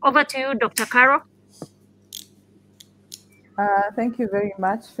uptake. Over to you, Dr. Carol. Thank you very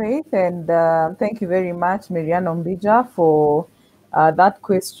much, Faith, and thank you very much, Miriam Ombija, for that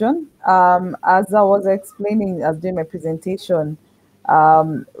question. As I was explaining during my presentation,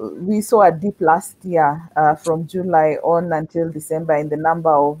 we saw a dip last year from July on until December in the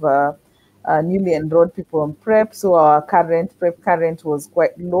number of newly enrolled people on PrEP. So our PrEP current was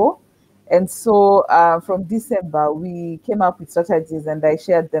quite low. And so from December, we came up with strategies, and I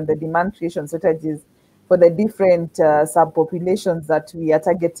shared them, the demand creation strategies for the different subpopulations that we are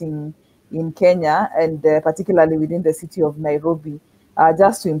targeting in Kenya, and particularly within the city of Nairobi,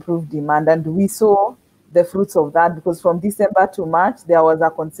 just to improve demand. And we saw the fruits of that, because from December to March, there was a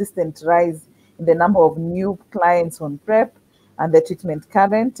consistent rise in the number of new clients on PrEP and the treatment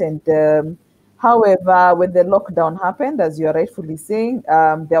current. And however, when the lockdown happened, as you're rightfully saying,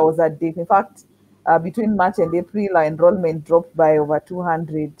 there was a dip. In fact, between March and April, our enrollment dropped by over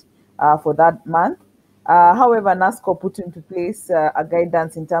 200 for that month. However, NASCO put into place a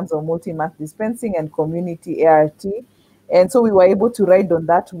guidance in terms of multi-month dispensing and community ART. And so we were able to ride on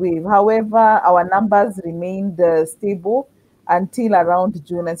that wave. However, our numbers remained stable until around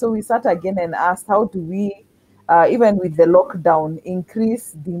June. And so we sat again and asked, how do we, even with the lockdown,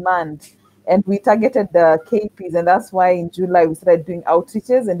 increase demand? And we targeted the KPs, and that's why in July we started doing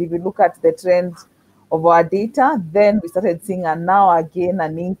outreaches. And if you look at the trend of our data. Then we started seeing, and now again,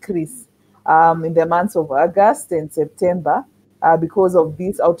 an increase in the months of August and September because of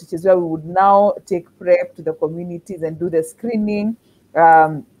these outreaches, where we would now take PrEP to the communities and do the screening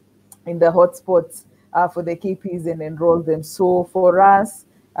in the hotspots for the KPs and enroll them. So for us,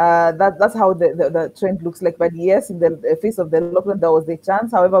 that's how the trend looks like. But yes, in the face of the lockdown, there was a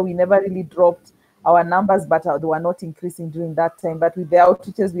chance. However, we never really dropped our numbers, but they were not increasing during that time. But with the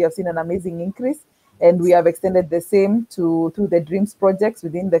outreaches, we have seen an amazing increase, and we have extended the same to the DREAMS projects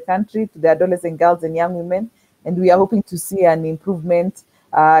within the country, to the adolescent girls and young women. And we are hoping to see an improvement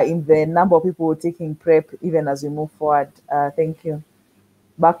in the number of people taking PrEP even as we move forward. Thank you.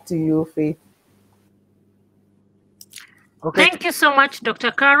 Back to you, Faith. Okay. Thank you so much, Dr.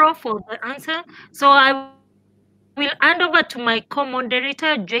 Caro, for the answer. So I will hand over to my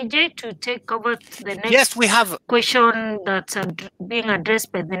co-moderator, JJ, to take over the next question that's being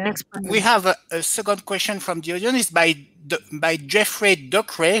addressed by the next panel. We have a second question from the audience by Jeffrey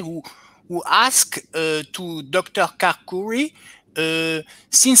Docre, who asked to Dr. Karkouri,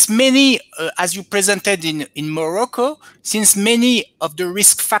 since many, as you presented in Morocco, since many of the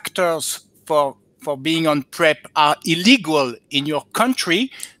risk factors for being on PrEP are illegal in your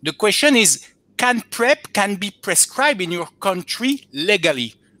country, the question is, can PrEP be prescribed in your country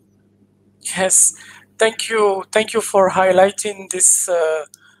legally? Yes, thank you for highlighting this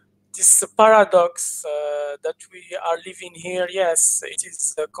this paradox that we are living here. Yes, it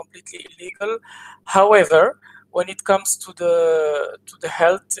is completely illegal. However, when it comes to the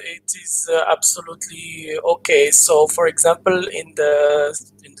health, it is absolutely okay. So, for example, in the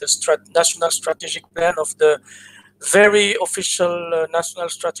national strategic plan of the very official national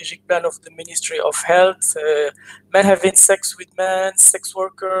strategic plan of the Ministry of Health, men having sex with men, sex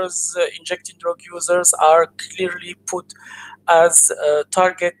workers, injecting drug users are clearly put as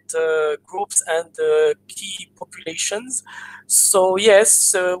target groups and key populations. So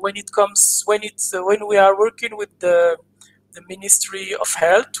yes, when we are working with the Ministry of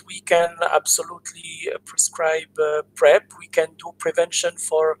Health, we can absolutely prescribe PrEP. We can do prevention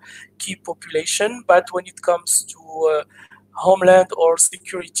for key population, but when it comes to homeland or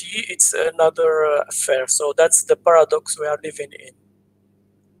security, it's another affair. So that's the paradox we are living in.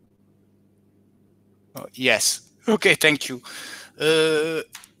 Oh, yes. Okay, thank you.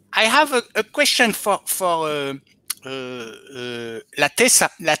 I have a question for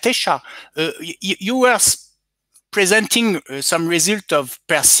Latesha. You were presenting some result of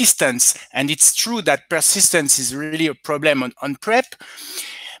persistence, and it's true that persistence is really a problem on PrEP,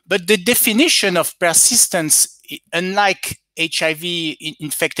 but the definition of persistence, unlike HIV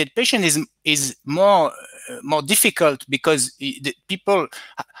infected patient, is more difficult, because the people,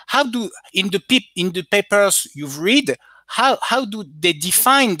 how do in the papers you've read, how do they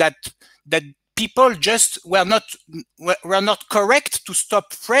define that people just were not correct to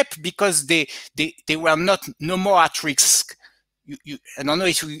stop PrEP because they were no more at risk? I don't know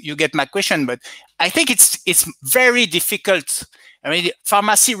if you get my question, but I think it's very difficult. I mean,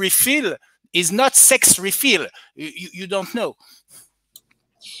 pharmacy refill is not sex refill. You don't know.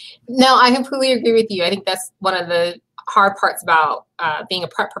 No, I completely agree with you. I think that's one of the hard parts about being a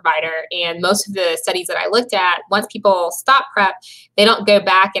PrEP provider. And most of the studies that I looked at, once people stop PrEP, they don't go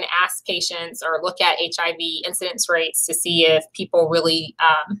back and ask patients or look at HIV incidence rates to see if people really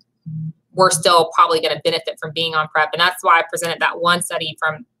were still probably going to benefit from being on PrEP. And that's why I presented that one study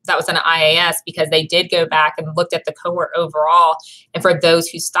that was an IAS, because they did go back and looked at the cohort overall. And for those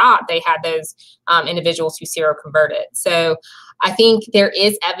who stopped, they had those individuals who seroconverted. So I think there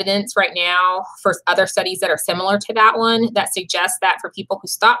is evidence right now for other studies that are similar to that one that suggests that for people who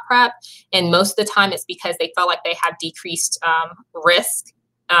stop PrEP, and most of the time it's because they felt like they have decreased risk,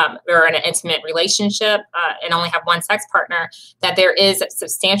 or in an intimate relationship and only have one sex partner, that there is a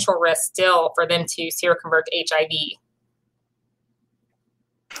substantial risk still for them to seroconvert to HIV.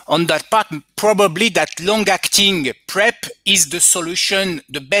 On that part, probably that long-acting PrEP is the solution,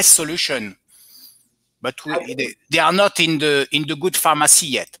 the best solution. But they are not in the good pharmacy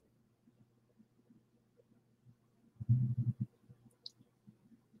yet.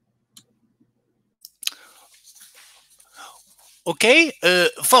 Okay,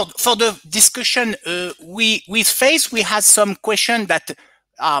 for the discussion with Faith, we had some questions that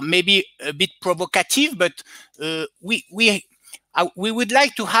are maybe a bit provocative, but we would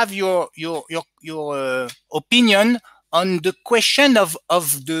like to have your opinion on the question of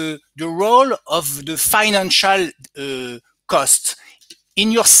the role of the financial cost.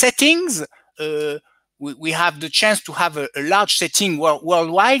 In your settings, we have the chance to have a large setting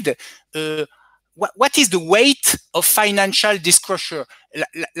worldwide. What is the weight of financial disclosure?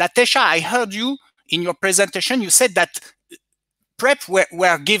 Latesha, I heard you in your presentation, you said that PrEP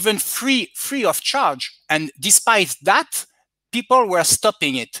were given free of charge, and despite that, people were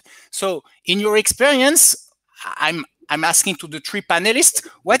stopping it. So, in your experience, I'm asking to the three panelists,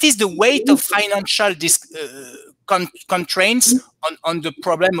 what is the weight of financial constraints on the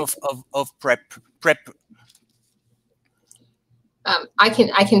problem of PrEP? I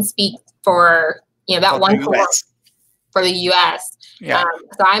can speak for that one cohort for the U.S. Yeah.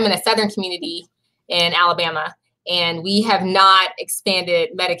 So I'm in a southern community in Alabama, and we have not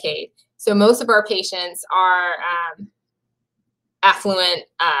expanded Medicaid. So most of our patients are affluent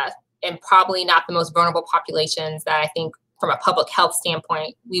and probably not the most vulnerable populations that I think from a public health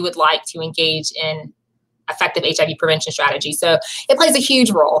standpoint we would like to engage in effective HIV prevention strategy. So it plays a huge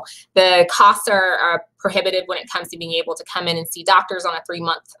role. The costs are prohibitive when it comes to being able to come in and see doctors on a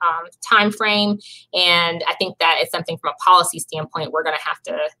 3-month time frame. And I think that is something from a policy standpoint we're going to have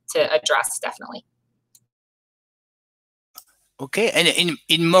to address, definitely. Okay, and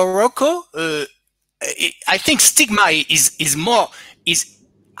in Morocco, I think stigma is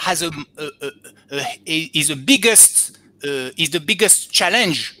the biggest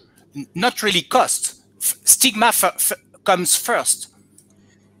challenge, not really cost. Stigma comes first.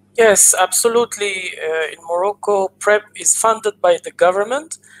 Yes, absolutely. In Morocco, PrEP is funded by the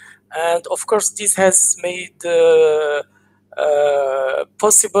government, and of course, this has made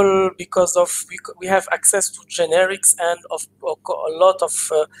possible because of we have access to generics and of a lot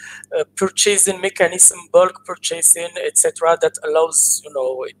of purchasing mechanism, bulk purchasing, etc. That allows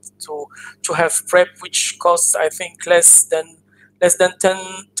to have PrEP, which costs I think less than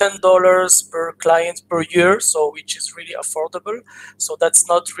 $10 per client per year, so which is really affordable. So that's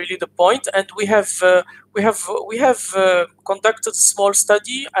not really the point. And we have conducted a small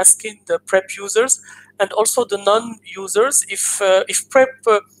study asking the PrEP users and also the non-users if PrEP,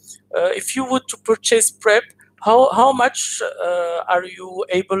 if you would to purchase PrEP, how much are you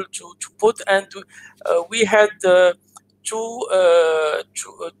able to put? And we had $2 to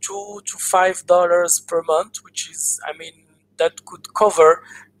 $5 per month, which is, I mean, that could cover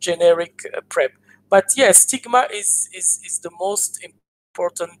generic PrEP. But yes, stigma is the most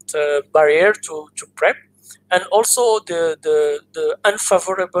important barrier to PrEP, and also the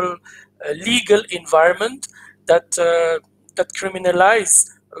unfavorable legal environment that criminalize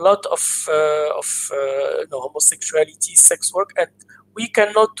a lot of homosexuality, sex work, and we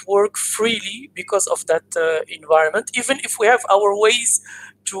cannot work freely because of that environment, even if we have our ways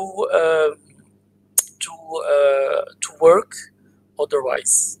to work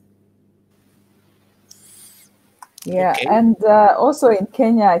otherwise. Yeah, okay. And also in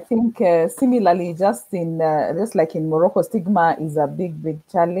Kenya, I think similarly, just like in Morocco, stigma is a big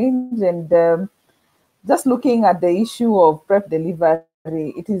challenge. And just looking at the issue of PrEP delivery,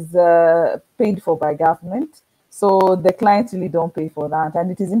 it is paid for by government, so the clients really don't pay for that. And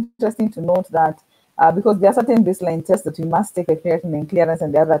it is interesting to note that because there are certain baseline tests that we must take, a creatinine clearance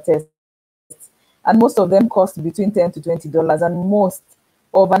and the other tests, and most of them cost between $10 to $20, and most,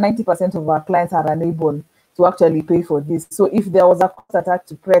 over 90% of our clients are unable to actually pay for this. So if there was a cost attached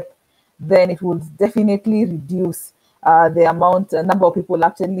to PrEP, then it would definitely reduce the number of people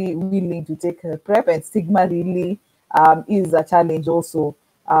actually willing to take PrEP, and stigma really is a challenge also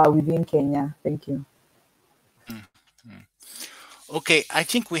within Kenya. Thank you. Okay, I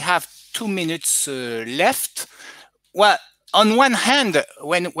think we have 2 minutes left. Well, on one hand,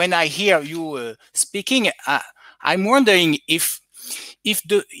 when I hear you speaking, I'm wondering if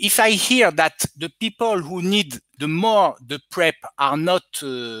I hear that the people who need the PrEP are not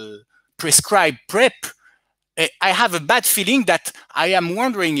prescribed PrEP, I have a bad feeling that I am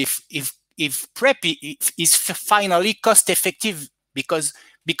wondering if PrEP is finally cost effective because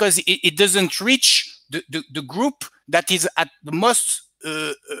it doesn't reach the group that is at the most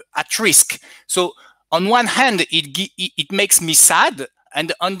at risk. So on one hand, it makes me sad,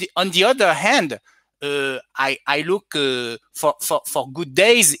 and on the other hand, I look for good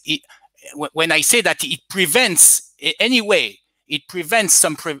days. When I say that it prevents anyway, it prevents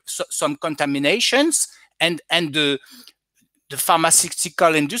some contaminations, and the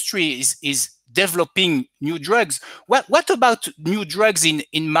pharmaceutical industry is developing new drugs. What about new drugs in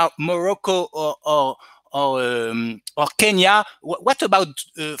Morocco or Kenya? What about,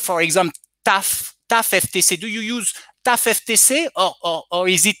 for example, TAF FTC? Do you use TAF FTC or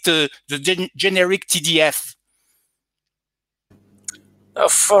is it the generic TDF?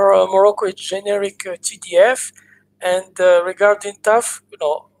 For Morocco, it's generic TDF, and regarding TAF,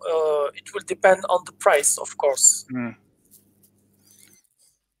 it will depend on the price, of course. Mm.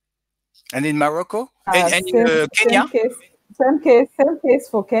 And in Morocco and in Kenya? Same case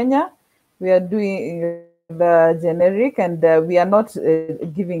for Kenya. We are doing the generic, and we are not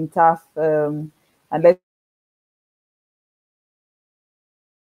giving TAF unless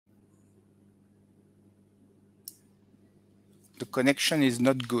the connection is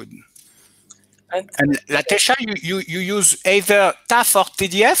not good. And Latesha, you use either TAF or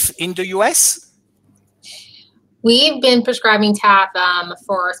TDF in the US? We've been prescribing TAF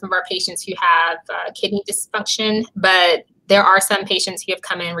for some of our patients who have kidney dysfunction, but there are some patients who have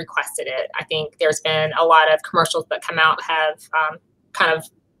come in and requested it. I think there's been a lot of commercials that come out have kind of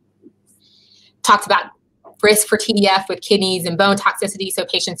talked about risk for TDF with kidneys and bone toxicity, so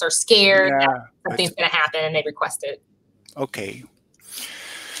patients are scared that something's going to happen and they request it. Okay.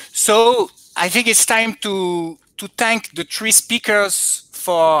 So I think it's time to thank the three speakers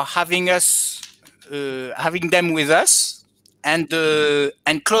for having us, having them with us, and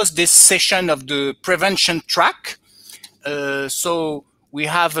close this session of the prevention track. So we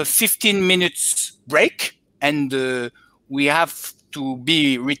have a 15 minutes break, and we have to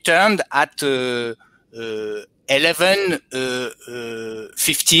be returned at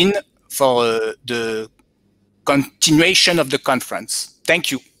 11:15 for the continuation of the conference. Thank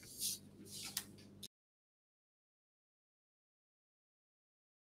you.